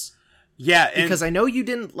figures. Yeah, because I know you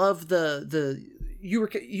didn't love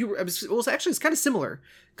it's kind of similar,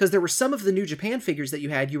 because there were some of the New Japan figures that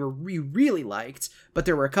you really liked, but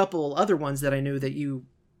there were a couple other ones that I knew that you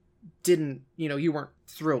didn't, you weren't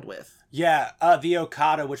thrilled with. Yeah, the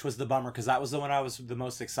Okada, which was the bummer, because that was the one I was the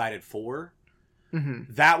most excited for.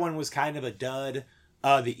 Mm-hmm. That one was kind of a dud.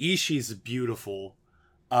 The Ishii's beautiful.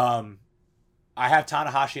 I have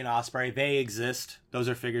Tanahashi and Ospreay. They exist. Those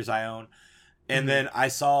are figures I own. And then I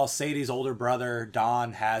saw Sadie's older brother,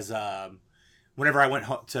 Don, has, whenever I went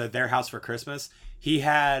to their house for Christmas, he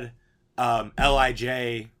had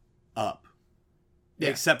LIJ up. Yeah.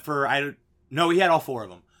 Except for, he had all four of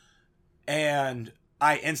them. And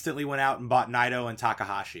I instantly went out and bought Naito and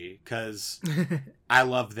Takahashi because I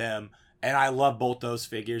love them. And I love both those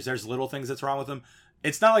figures. There's little things that's wrong with them.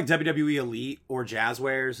 It's not like WWE Elite or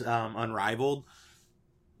Jazzwares Unrivaled,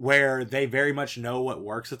 where they very much know what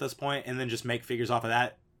works at this point and then just make figures off of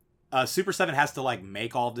that. Super 7 has to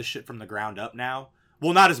make all of this shit from the ground up now.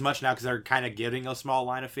 Well, not as much now because they're kind of getting a small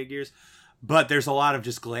line of figures, but there's a lot of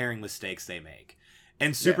just glaring mistakes they make.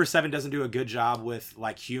 And Super 7 doesn't do a good job with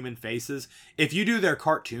human faces. If you do their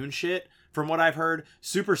cartoon shit, from what I've heard,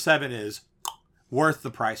 Super 7 is worth the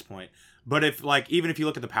price point. But even if you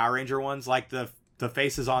look at the Power Ranger ones, the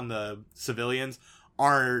faces on the civilians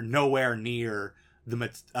are nowhere near the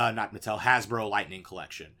not Mattel, Hasbro Lightning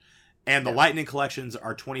Collection. And the Lightning Collections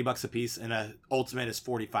are $20 a piece, and a Ultimate is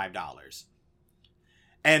 $45.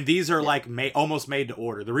 And these are almost made to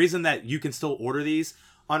order. The reason that you can still order these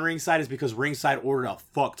on Ringside is because Ringside ordered a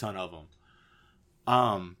fuck ton of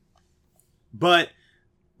them. But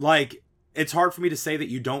it's hard for me to say that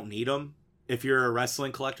you don't need them if you're a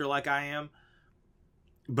wrestling collector like I am.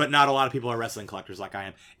 But not a lot of people are wrestling collectors like I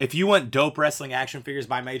am. If you want dope wrestling action figures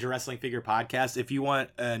by Major Wrestling Figure Podcast, if you want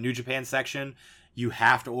a New Japan section, you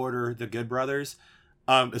have to order the Good Brothers,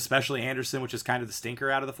 especially Anderson, which is kind of the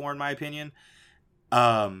stinker out of the four in my opinion.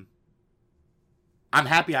 I'm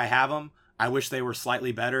happy I have them. I wish they were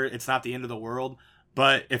slightly better. It's not the end of the world,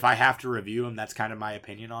 but if I have to review them, that's kind of my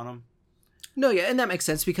opinion on them. No, yeah, and that makes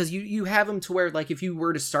sense because you have them to where if you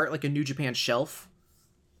were to start a New Japan shelf,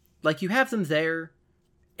 you have them there.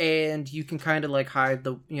 And you can kind of hide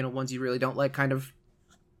the ones you really don't like kind of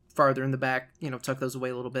farther in the back, tuck those away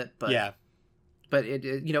a little bit. But yeah, but it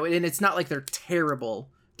and it's not like they're terrible.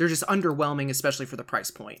 They're just underwhelming, especially for the price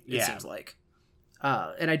point. It seems like.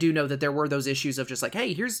 And I do know that there were those issues of just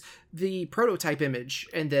hey, here's the prototype image,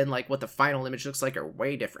 and then what the final image looks like are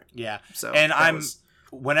way different. Yeah. So and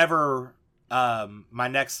whenever my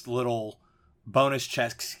next little bonus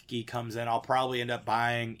chesky comes in, I'll probably end up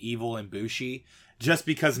buying Evil and Bushi. Just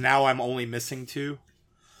because now I'm only missing two.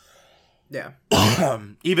 Yeah.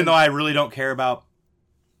 Even though I really don't care about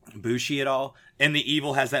Bushi at all. And the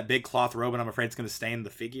Evil has that big cloth robe and I'm afraid it's going to stain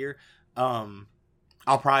the figure. I'll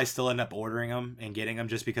probably still end up ordering them and getting them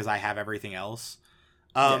just because I have everything else.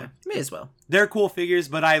 May as well. They're cool figures,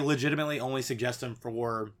 but I legitimately only suggest them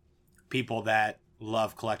for people that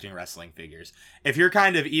love collecting wrestling figures. If you're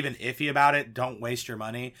kind of even iffy about it, don't waste your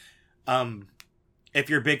money. If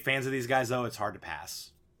you're big fans of these guys, though, it's hard to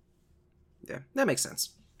pass. Yeah, that makes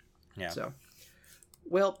sense. Yeah. So,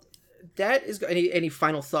 well, that is any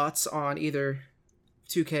final thoughts on either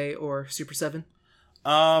 2K or Super 7?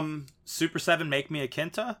 Super 7, make me a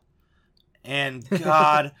Kenta. And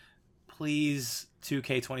God, please,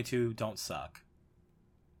 2K22, don't suck.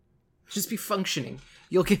 Just be functioning.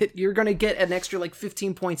 You're gonna get an extra like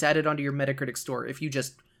 15 points added onto your Metacritic score if you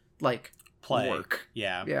just like play. Work.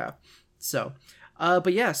 Yeah. So,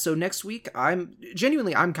 but yeah. So next week, I'm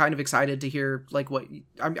kind of excited to hear like what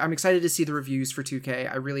I'm excited to see the reviews for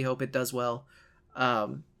 2K. I really hope it does well.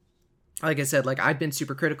 Like I said, like I've been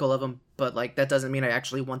super critical of them, but like that doesn't mean I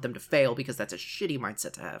actually want them to fail because that's a shitty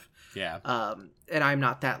mindset to have. Yeah. And I'm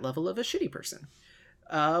not that level of a shitty person.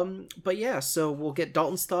 But yeah, so we'll get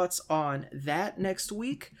Dalton's thoughts on that next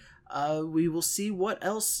week. We will see what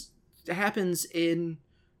else happens in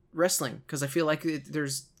wrestling because I feel like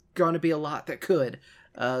there's going to be a lot that could.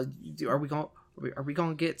 Are we going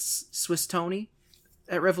to get Swiss Tony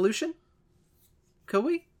at Revolution? Could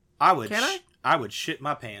we? I would shit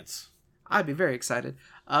my pants. I'd be very excited.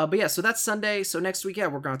 But yeah, so that's Sunday. So next week, yeah,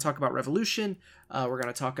 we're going to talk about Revolution. We're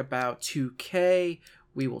going to talk about 2K.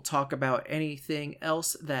 We will talk about anything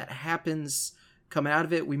else that happens coming out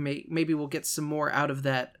of it. Maybe we'll get some more out of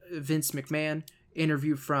that Vince McMahon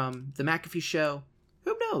interview from the McAfee show.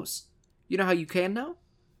 Who knows? You know how you can know?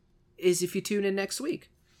 Is if you tune in next week.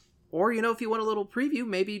 Or, if you want a little preview,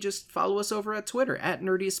 maybe just follow us over at Twitter, at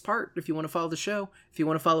NerdiestPart, if you want to follow the show. If you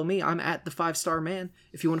want to follow me, I'm at the 5-Star Man.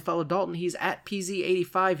 If you want to follow Dalton, he's at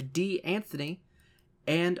PZ85D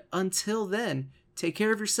And until then, take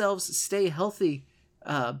care of yourselves, stay healthy,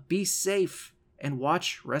 be safe, and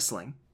watch wrestling.